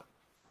more often.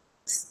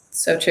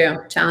 So true.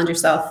 Challenge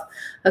yourself.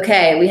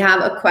 Okay, we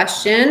have a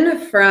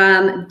question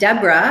from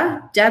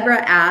Deborah.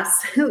 Deborah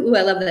asks, ooh,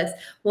 I love this.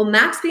 Will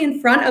Max be in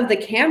front of the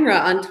camera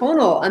on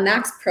Tonal, a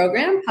Max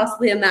program,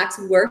 possibly a Max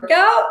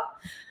workout?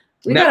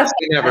 Never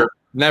say never.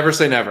 Never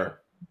say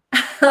never.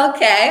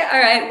 Okay, all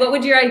right. What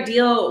would your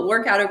ideal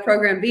workout or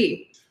program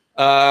be?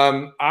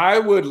 I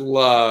would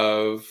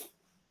love,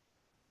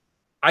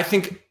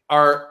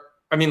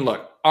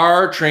 look,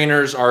 our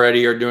trainers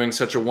already are doing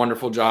such a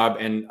wonderful job.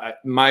 And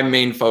my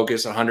main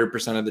focus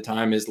 100% of the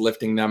time is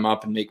lifting them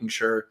up and making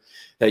sure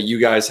that you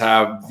guys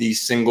have the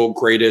single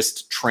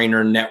greatest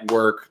trainer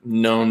network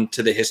known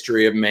to the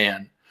history of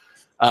man.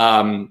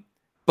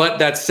 But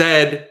that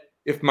said,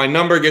 if my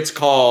number gets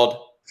called,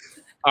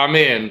 I'm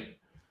in.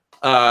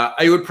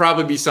 I would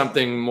probably be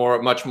something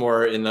much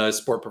more in the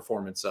sport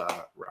performance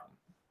realm.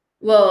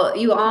 Well,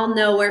 you all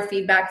know where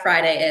Feedback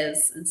Friday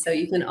is, and so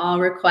you can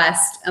all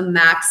request a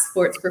Max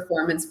Sports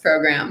Performance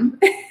program.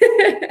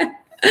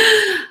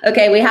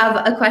 Okay, we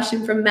have a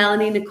question from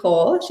Melanie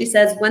Nicole. She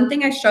says, one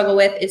thing I struggle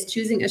with is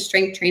choosing a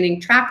strength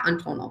training track on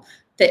Tonal.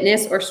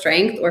 Fitness or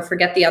strength, or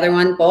forget the other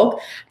one,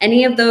 bulk.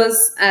 Any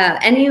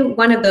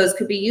one of those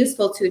could be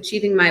useful to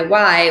achieving my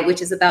why,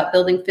 which is about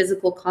building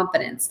physical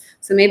confidence.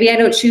 So maybe I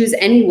don't choose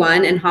any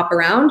one and hop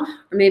around,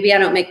 or maybe I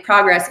don't make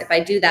progress if I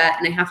do that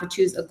and I have to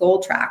choose a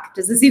goal track.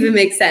 Does this even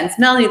make sense?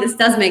 Melanie, this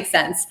does make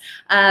sense.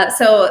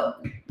 So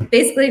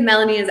basically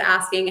Melanie is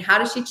asking, how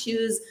does she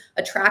choose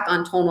a track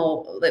on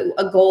Tonal,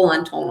 a goal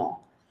on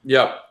Tonal?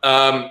 Yeah.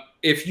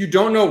 If you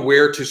don't know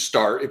where to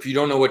start, if you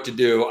don't know what to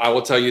do, I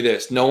will tell you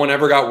this: no one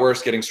ever got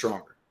worse getting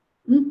stronger.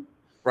 Mm-hmm.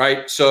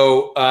 Right?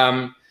 So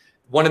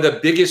one of the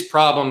biggest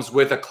problems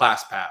with a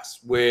class pass,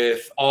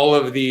 with all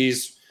of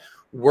these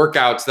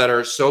workouts that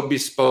are so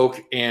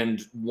bespoke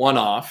and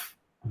one-off,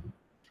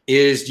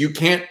 is you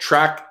can't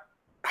track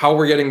how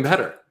we're getting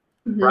better.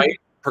 Mm-hmm. Right?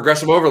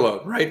 Progressive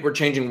overload, right? We're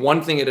changing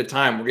one thing at a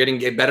time. We're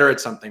getting better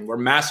at something. We're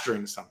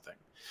mastering something.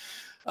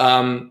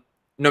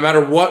 No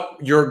matter what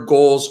your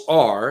goals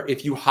are,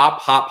 if you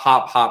hop,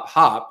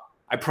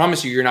 I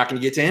promise you're not going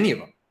to get to any of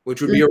them,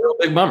 which would be a real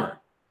big bummer.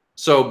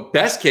 So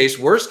best case,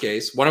 worst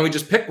case, why don't we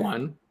just pick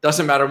one?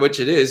 Doesn't matter which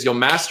it is. You'll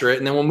master it,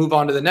 and then we'll move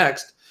on to the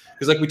next.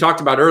 Because like we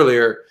talked about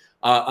earlier,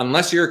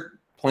 unless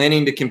you're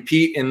planning to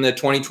compete in the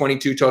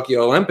 2022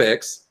 Tokyo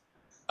Olympics,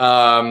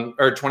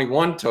 or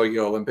 21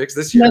 Tokyo Olympics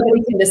this year.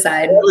 Nobody can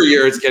decide. Every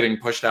year it's getting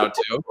pushed out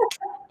too.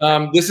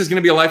 This is going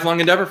to be a lifelong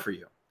endeavor for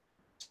you.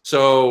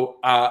 So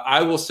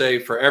I will say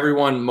for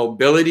everyone,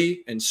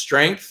 mobility and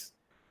strength,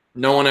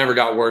 no one ever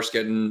got worse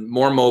getting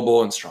more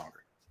mobile and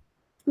stronger.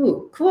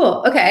 Ooh,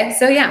 cool. Okay.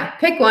 So yeah,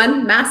 pick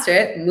one, master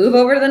it, move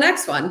over to the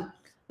next one,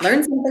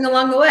 learn something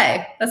along the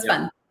way. That's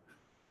fun.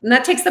 And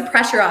that takes the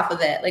pressure off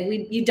of it. Like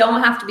you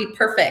don't have to be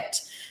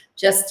perfect.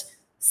 Just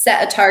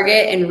set a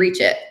target and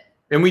reach it.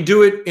 And we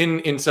do it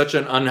in such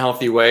an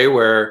unhealthy way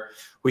where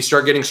we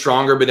start getting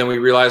stronger, but then we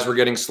realize we're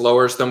getting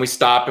slower. So then we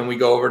stop and we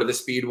go over to the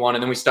speed one,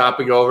 and then we stop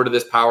and go over to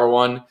this power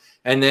one.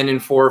 And then in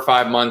 4 or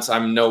 5 months,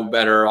 I'm no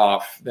better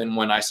off than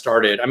when I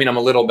started. I mean, I'm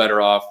a little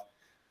better off,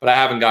 but I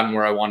haven't gotten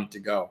where I wanted to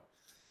go.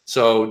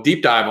 So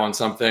deep dive on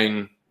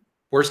something,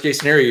 worst case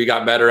scenario, you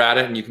got better at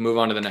it and you can move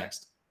on to the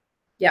next.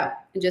 Yeah,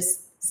 and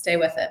just stay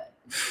with it.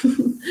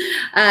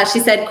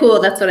 She said,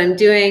 cool, that's what I'm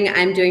doing.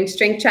 I'm doing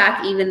strength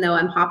track, even though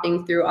I'm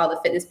hopping through all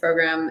the fitness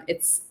program.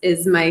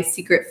 Is my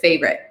secret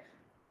favorite.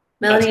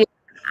 Melanie,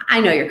 I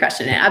know you're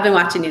crushing it. I've been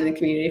watching you in the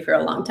community for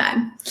a long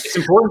time. It's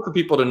important for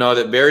people to know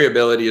that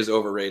variability is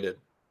overrated.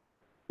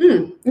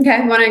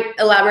 Okay. Want to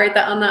elaborate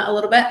on that a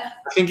little bit?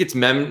 I think it's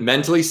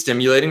mentally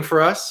stimulating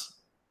for us.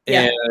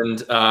 Yeah.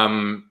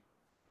 And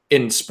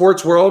in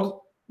sports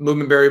world,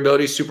 movement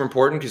variability is super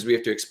important because we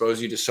have to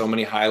expose you to so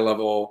many high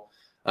level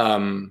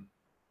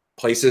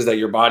places that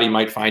your body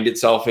might find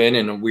itself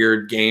in a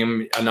weird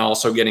game, and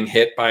also getting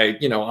hit by,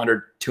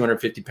 100,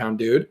 250 pound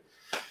dude.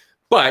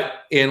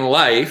 But in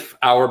life,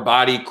 our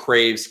body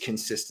craves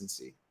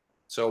consistency.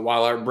 So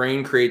while our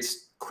brain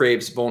craves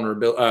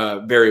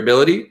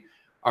variability,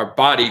 our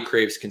body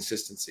craves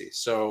consistency.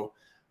 So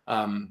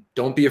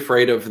don't be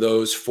afraid of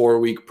those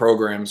 4-week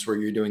programs where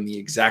you're doing the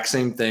exact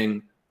same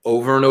thing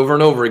over and over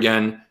and over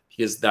again,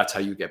 because that's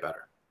how you get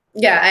better.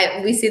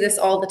 Yeah, we see this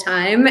all the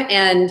time.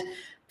 And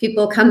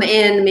people come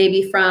in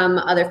maybe from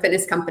other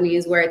fitness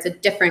companies where it's a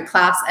different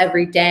class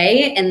every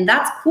day. And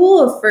that's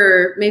cool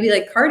for maybe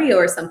like cardio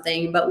or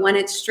something. But when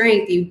it's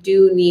strength, you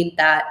do need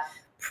that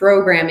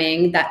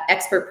programming, that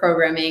expert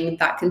programming,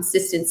 that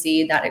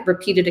consistency, that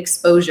repeated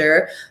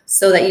exposure,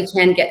 so that you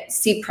can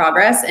see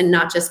progress and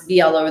not just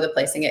be all over the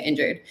place and get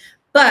injured.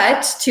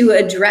 But to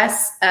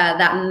address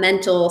that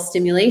mental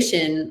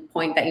stimulation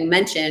point that you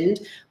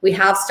mentioned, we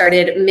have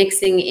started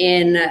mixing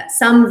in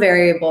some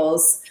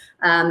variables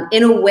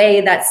in a way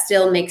that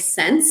still makes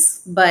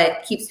sense,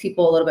 but keeps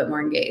people a little bit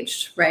more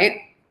engaged,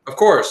 right? Of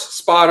course,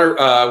 spotter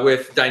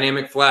with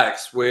dynamic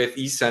flex, with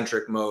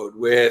eccentric mode,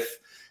 with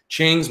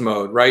chains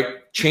mode,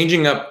 right?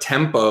 Changing up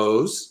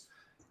tempos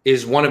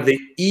is one of the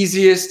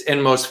easiest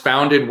and most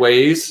founded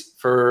ways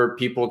for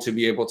people to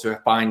be able to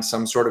find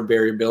some sort of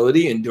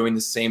variability in doing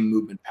the same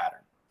movement pattern.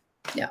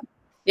 Yeah.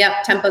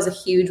 Yeah, tempo is a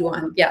huge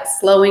one. Yeah,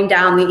 slowing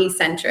down the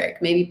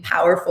eccentric, maybe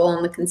powerful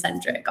in the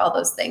concentric, all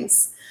those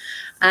things.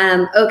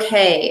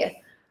 Okay.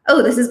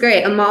 Oh, this is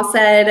great. Amal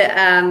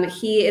said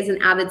he is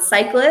an avid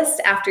cyclist.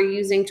 After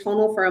using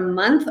Tonal for a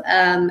month,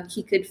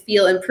 he could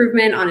feel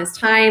improvement on his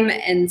time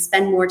and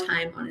spend more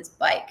time on his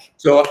bike.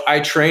 So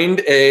I trained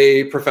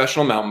a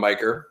professional mountain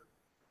biker,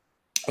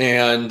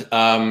 and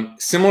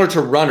similar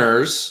to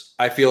runners,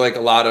 I feel like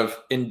a lot of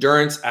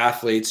endurance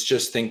athletes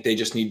just think they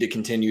just need to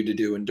continue to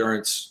do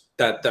endurance,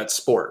 that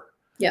sport.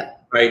 Yeah.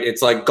 Right.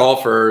 It's like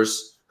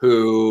golfers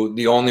who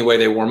the only way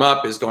they warm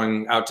up is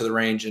going out to the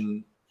range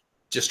and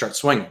just start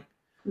swinging.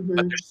 Mm-hmm.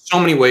 But there's so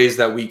many ways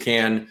that we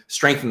can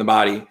strengthen the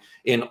body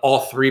in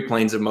all three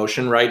planes of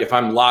motion, right? If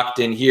I'm locked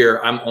in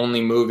here, I'm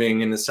only moving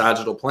in the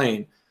sagittal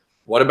plane.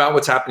 What about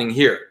what's happening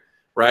here,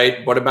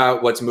 right? What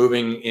about what's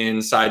moving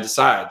in side to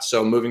side?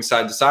 So moving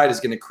side to side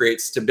is going to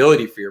create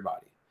stability for your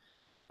body.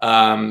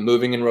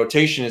 Moving in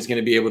rotation is going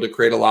to be able to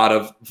create a lot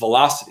of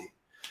velocity.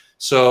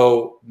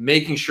 So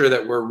making sure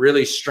that we're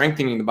really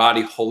strengthening the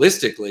body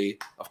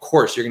holistically, of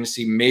course, you're going to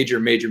see major,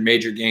 major,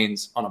 major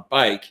gains on a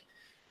bike.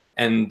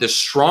 And the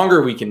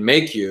stronger we can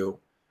make you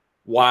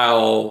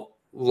while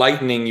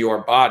lightening your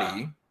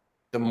body,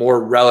 the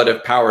more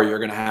relative power you're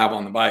going to have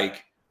on the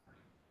bike.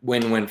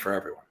 Win-win for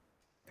everyone.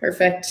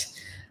 Perfect.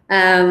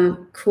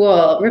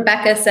 Cool.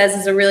 Rebecca says,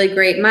 "This is a really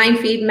great mind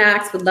feed,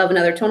 Max. Would love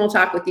another Tonal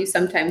Talk with you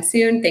sometime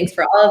soon. Thanks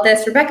for all of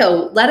this." Rebecca,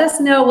 let us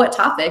know what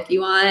topic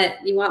you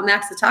want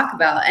Max to talk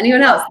about.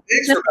 Anyone else?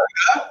 Thanks,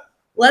 Rebecca.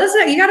 Let us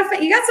know. You got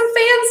some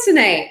fans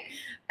tonight.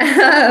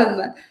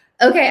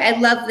 Okay, I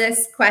love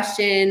this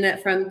question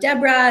from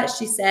Deborah.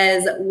 She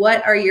says,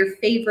 what are your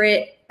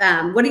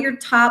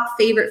top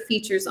favorite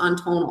features on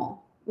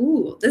Tonal?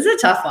 Ooh, this is a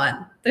tough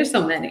one. There's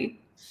so many.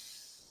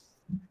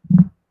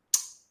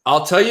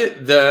 I'll tell you,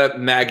 the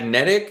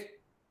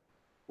magnetic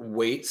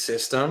weight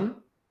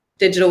system.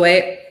 Digital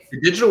weight. The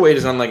digital weight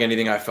is unlike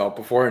anything I felt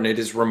before, and it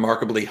is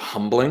remarkably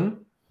humbling.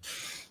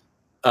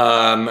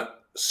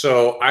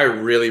 So I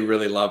really,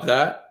 really love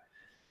that.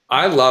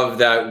 I love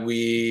that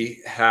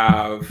we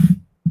have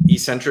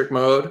eccentric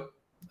mode.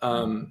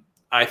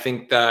 I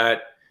think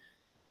that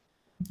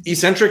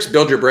eccentrics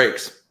build your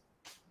brakes.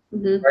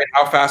 Mm-hmm. Right?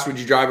 How fast would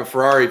you drive a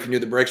Ferrari if you knew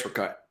the brakes were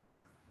cut?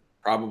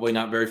 Probably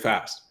not very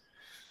fast.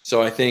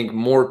 So I think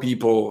more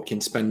people can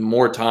spend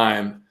more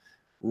time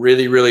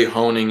really, really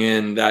honing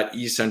in that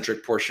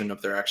eccentric portion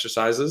of their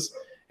exercises.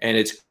 And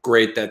it's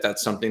great that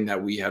that's something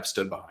that we have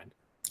stood behind.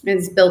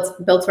 It's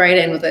built right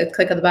in with a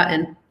click of the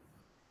button.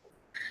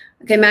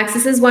 Okay, Max,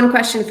 this is one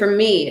question from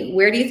me.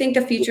 Where do you think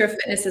the future of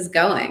fitness is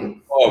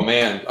going? Oh,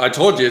 man, I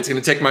told you it's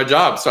going to take my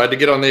job. So I had to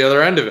get on the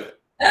other end of it.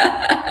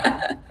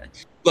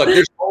 Look,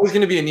 there's always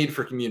going to be a need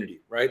for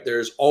community, right?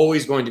 There's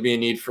always going to be a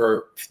need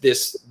for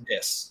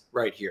this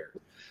right here.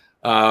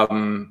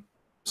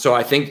 So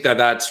I think that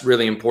that's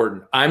really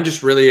important. I'm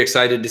just really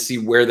excited to see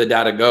where the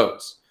data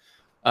goes.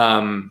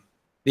 The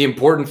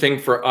important thing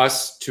for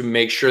us to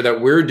make sure that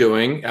we're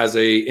doing as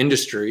a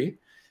industry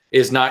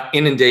is not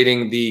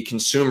inundating the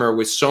consumer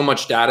with so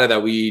much data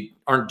that we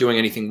aren't doing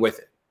anything with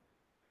it.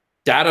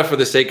 Data for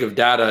the sake of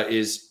data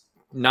is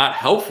not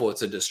helpful.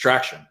 It's a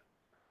distraction.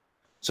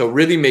 So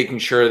really making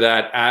sure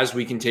that as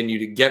we continue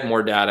to get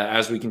more data,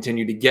 as we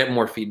continue to get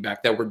more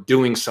feedback, that we're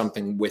doing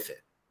something with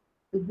it.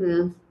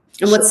 Mm-hmm.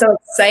 And what's so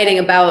exciting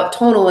about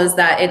Tonal is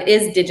that it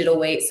is digital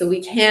weight. So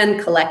we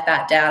can collect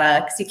that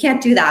data, because you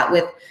can't do that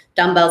with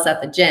dumbbells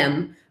at the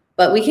gym,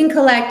 but we can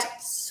collect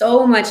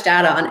so much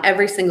data on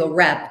every single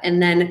rep.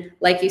 And then,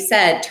 like you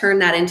said, turn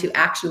that into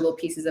actionable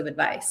pieces of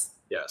advice.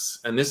 Yes.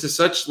 And this is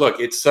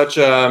it's such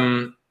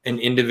an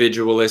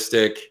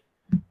individualistic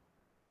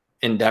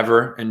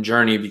endeavor and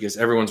journey, because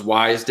everyone's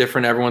why is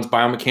different. Everyone's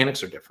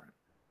biomechanics are different,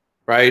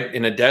 right?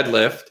 In a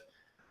deadlift,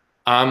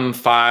 I'm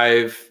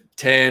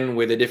 5'10"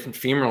 with a different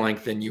femur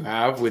length than you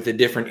have, with a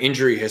different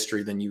injury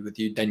history than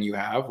you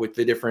have, with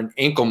the different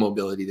ankle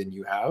mobility than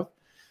you have.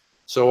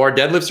 So our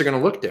deadlifts are going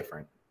to look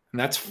different, and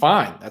that's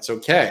fine. That's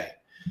okay.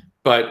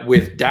 But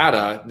with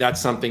data, that's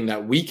something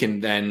that we can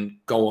then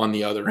go on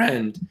the other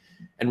end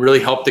and really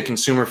help the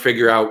consumer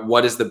figure out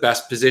what is the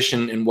best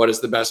position and what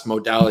is the best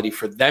modality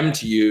for them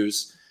to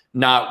use,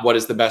 not what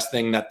is the best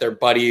thing that their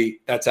buddy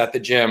that's at the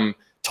gym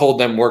told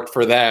them worked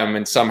for them,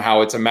 and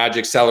somehow it's a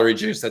magic celery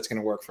juice that's going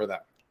to work for them.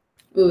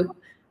 Ooh,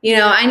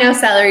 I know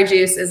celery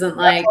juice isn't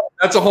like...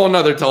 That's a whole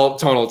nother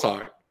Tonal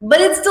Talk. But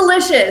it's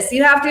delicious.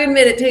 You have to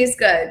admit it tastes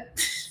good.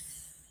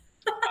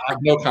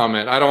 No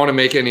comment. I don't want to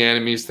make any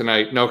enemies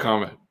tonight. No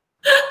comment.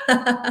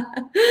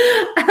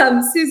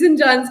 Susan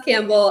Johns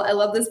Campbell, I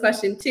love this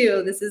question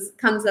too.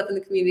 Comes up in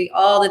the community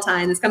all the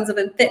time. This comes up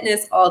in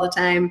fitness all the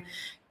time.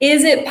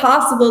 Is it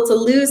possible to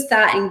lose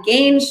fat and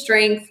gain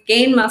strength,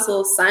 gain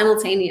muscle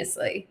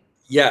simultaneously?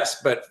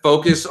 Yes, but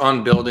focus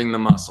on building the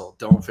muscle.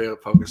 Don't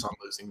focus on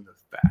losing the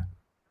fat.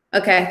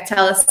 Okay,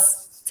 tell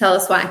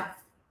us why.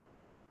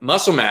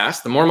 Muscle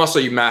mass, the more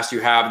muscle mass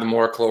you have, the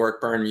more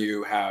caloric burn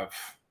you have.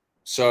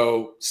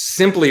 So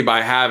simply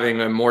by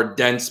having a more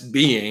dense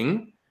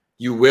being,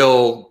 you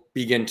will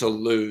begin to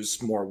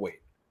lose more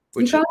weight.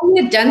 You calling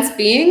me a dense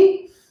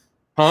being?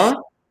 Huh?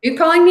 You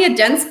calling me a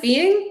dense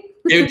being?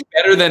 It's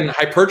better than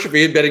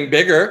hypertrophy, getting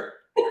bigger.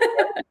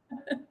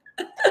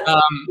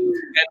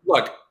 And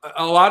look,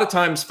 a lot of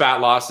times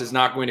fat loss is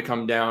not going to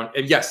come down.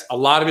 And yes, a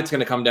lot of it's going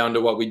to come down to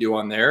what we do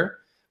on there,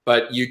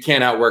 but you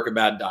can't outwork a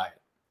bad diet,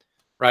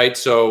 right?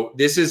 So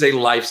this is a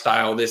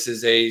lifestyle. This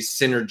is a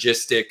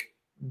synergistic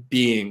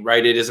being,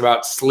 right? It is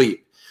about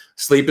sleep.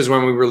 Sleep is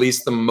when we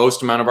release the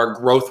most amount of our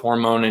growth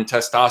hormone and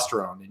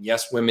testosterone. And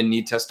yes, women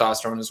need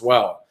testosterone as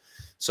well.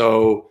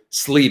 So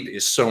sleep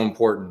is so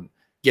important.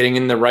 Getting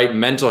in the right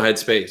mental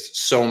headspace,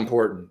 so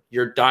important.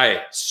 Your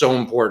diet, so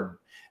important.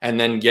 And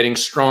then getting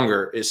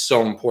stronger is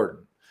so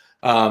important.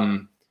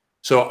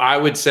 So I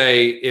would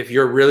say if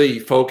you're really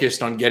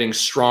focused on getting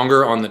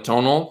stronger on the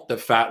tonal, the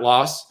fat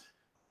loss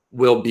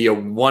will be a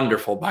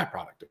wonderful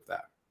byproduct of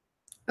that.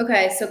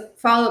 Okay, so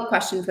follow-up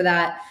question for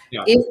that.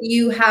 Yeah. If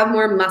you have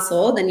more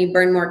muscle, then you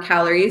burn more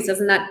calories.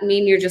 Doesn't that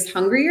mean you're just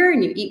hungrier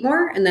and you eat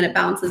more and then it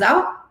balances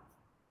out?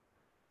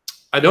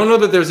 I don't know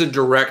that there's a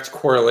direct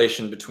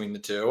correlation between the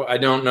two. I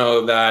don't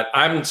know that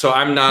I'm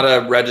not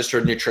a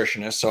registered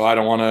nutritionist, so I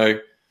don't want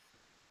to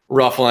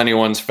ruffle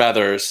anyone's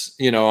feathers,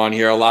 on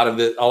here. A lot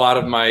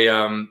of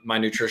my my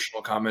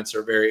nutritional comments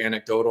are very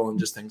anecdotal and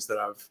just things that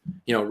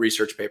I've,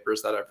 research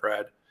papers that I've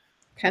read.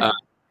 Okay.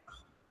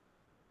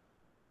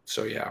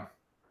 So yeah.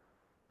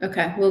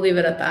 Okay, we'll leave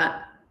it at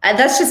that.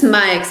 That's just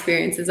my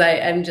experience.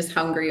 I'm just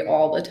hungry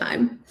all the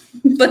time,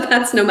 but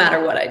that's no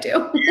matter what I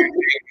do. Do you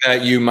think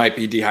that you might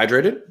be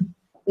dehydrated?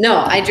 No,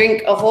 I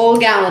drink a whole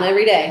gallon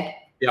every day.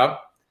 Yeah.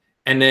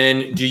 And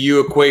then do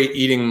you equate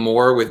eating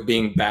more with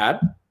being bad?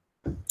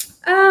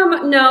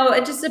 No,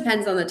 it just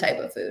depends on the type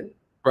of food.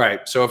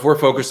 Right. So if we're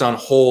focused on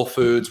whole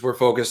foods, we're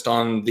focused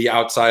on the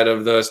outside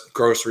of the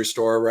grocery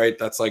store, right?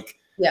 That's like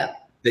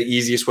the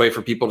easiest way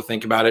for people to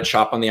think about it.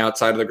 Shop on the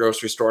outside of the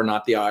grocery store,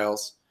 not the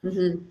aisles.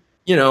 Mm-hmm.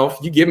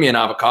 If you give me an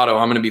avocado,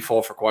 I'm going to be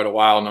full for quite a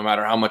while, no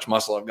matter how much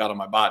muscle I've got on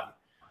my body.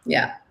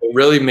 Yeah. But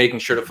really making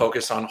sure to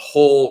focus on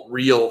whole,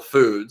 real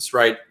foods,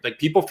 right? Like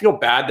people feel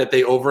bad that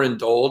they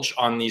overindulge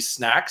on these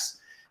snacks.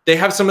 They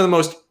have some of the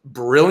most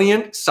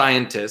brilliant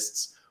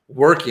scientists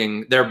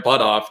working their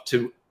butt off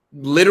to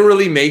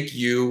literally make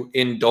you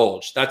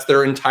indulge. That's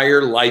their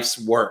entire life's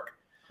work.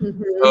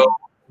 Mm-hmm. So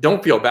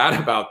don't feel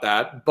bad about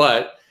that.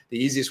 But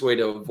the easiest way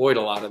to avoid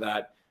a lot of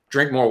that,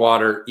 drink more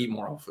water, eat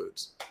more whole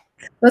foods.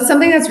 Well,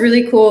 something that's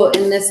really cool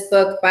in this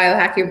book,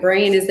 Biohack Your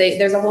Brain, is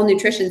there's a whole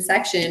nutrition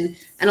section.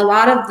 And a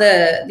lot of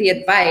the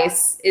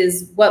advice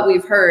is what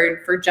we've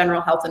heard for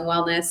general health and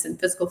wellness and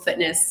physical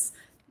fitness.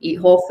 Eat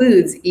whole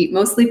foods, eat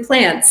mostly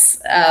plants,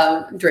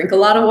 drink a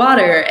lot of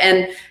water.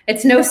 And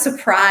it's no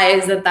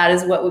surprise that that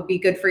is what would be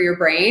good for your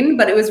brain.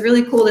 But it was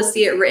really cool to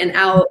see it written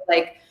out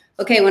like,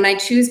 okay, when I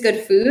choose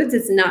good foods,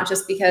 it's not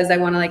just because I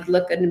want to like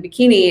look good in a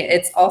bikini.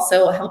 It's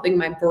also helping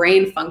my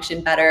brain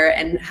function better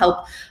and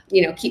help,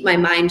 keep my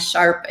mind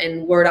sharp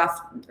and ward off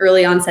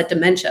early onset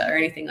dementia or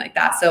anything like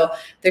that. So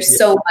there's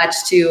so much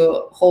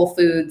to whole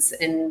foods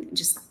and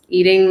just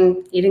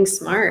eating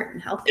smart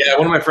and healthy. Yeah,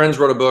 one of my friends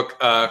wrote a book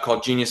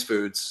called Genius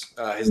Foods.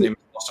 His name is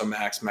also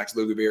Max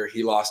Lugavere.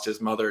 He lost his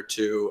mother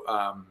to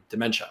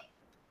dementia.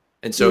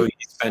 And so he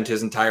spent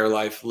his entire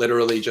life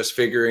literally just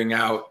figuring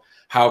out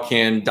how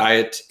can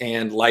diet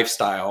and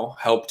lifestyle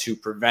help to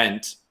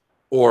prevent,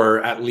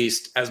 or at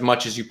least as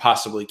much as you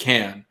possibly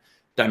can,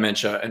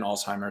 dementia and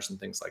Alzheimer's and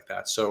things like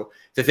that. So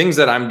the things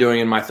that I'm doing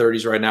in my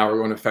 30s right now are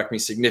going to affect me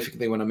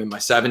significantly when I'm in my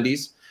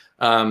 70s.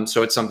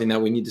 So it's something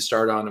that we need to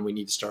start on, and we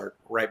need to start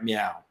right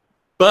meow.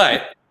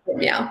 But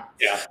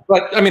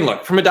But I mean,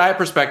 look, from a diet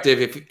perspective,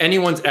 if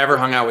anyone's ever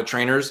hung out with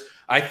trainers,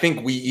 I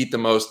think we eat the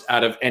most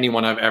out of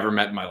anyone I've ever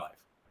met in my life.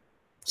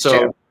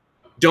 So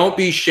don't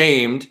be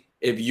shamed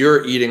if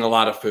you're eating a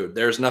lot of food.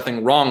 There's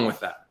nothing wrong with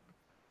that.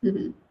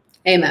 Mm-hmm.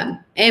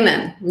 Amen.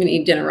 Amen. I'm going to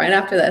eat dinner right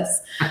after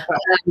this.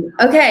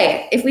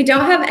 Okay. If we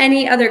don't have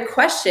any other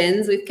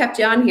questions, we've kept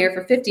you on here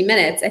for 50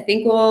 minutes. I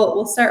think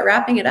we'll start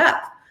wrapping it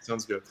up.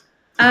 Sounds good.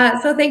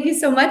 So thank you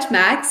so much,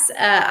 Max.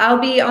 I'll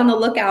be on the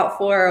lookout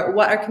for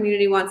what our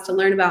community wants to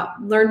learn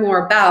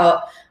more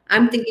about.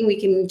 I'm thinking we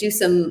can do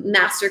some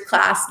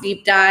masterclass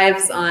deep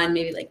dives on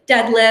maybe like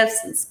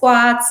deadlifts and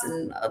squats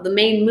and the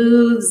main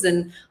moves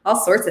and all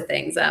sorts of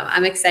things.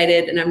 I'm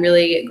excited, and I'm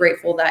really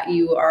grateful that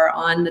you are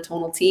on the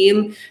Tonal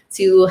team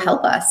to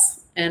help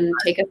us and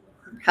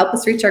help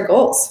us reach our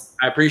goals.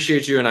 I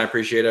appreciate you, and I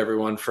appreciate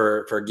everyone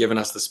for giving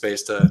us the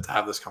space to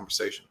have this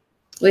conversation.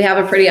 We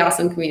have a pretty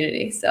awesome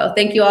community. So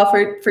thank you all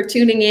for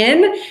tuning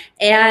in.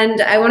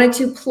 And I wanted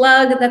to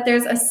plug that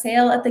there's a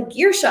sale at the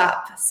gear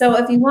shop. So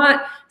if you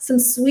want some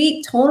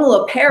sweet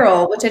tonal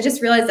apparel, which I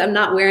just realized I'm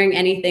not wearing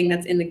anything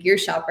that's in the gear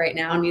shop right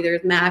now. Neither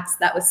is Max.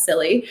 That was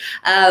silly.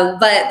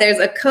 But there's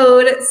a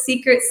code,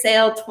 Secret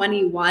Sale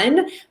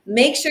 21.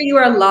 Make sure you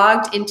are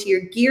logged into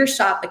your gear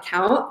shop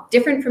account,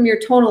 different from your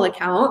tonal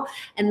account,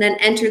 and then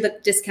enter the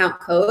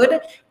discount code,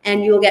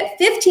 and you will get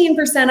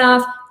 15%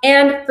 off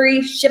and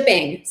free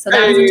shipping. So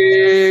that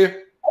was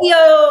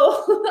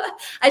yo.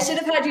 I should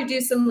have had you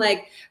do some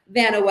like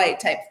Vanna White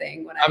type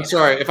thing. I'm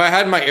sorry. If I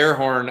had my air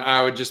horn,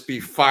 I would just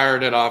be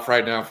firing it off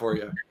right now for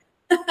you.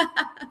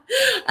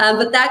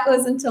 But that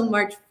goes until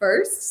March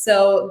 1st.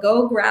 So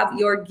go grab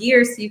your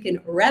gear so you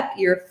can rep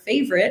your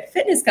favorite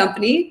fitness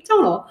company,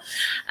 Tonal.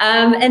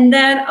 And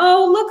then,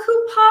 oh, look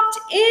who popped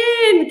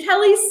in,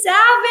 Kelly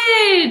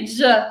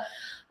Savage.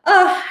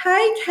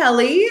 Hi,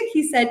 Kelly.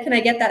 He said, can I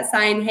get that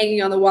sign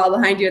hanging on the wall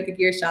behind you at the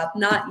gear shop?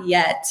 Not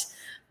yet.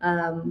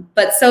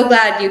 But so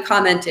glad you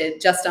commented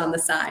just on the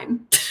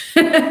sign,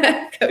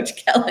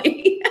 Coach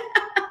Kelly.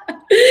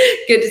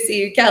 Good to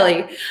see you,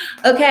 Kelly.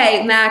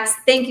 Okay, Max,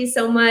 thank you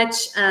so much.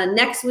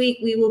 Next week,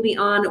 we will be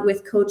on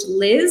with Coach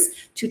Liz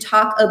to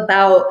talk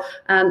about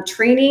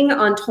training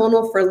on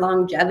tonal for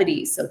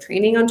longevity. So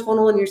training on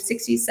tonal in your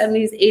 60s,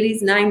 70s,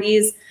 80s,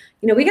 90s.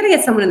 You know, we got to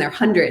get someone in their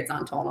hundreds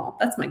on tonal.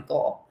 That's my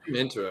goal. I'm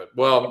into it.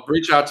 Well,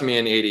 reach out to me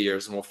in 80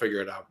 years and we'll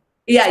figure it out.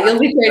 Yeah, you'll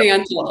be training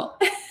on tonal.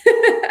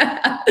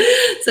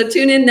 So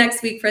tune in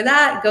next week for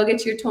that. Go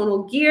get your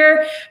tonal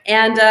gear.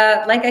 And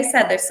like I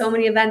said, there's so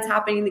many events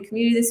happening in the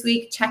community this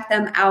week. Check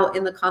them out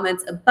in the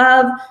comments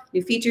above.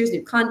 New features,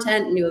 new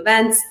content, new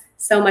events.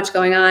 So much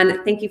going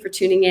on. Thank you for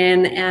tuning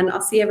in, and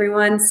I'll see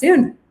everyone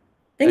soon.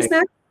 Thanks,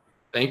 Max.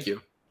 Thank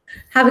you.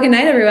 Have a good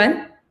night,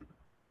 everyone.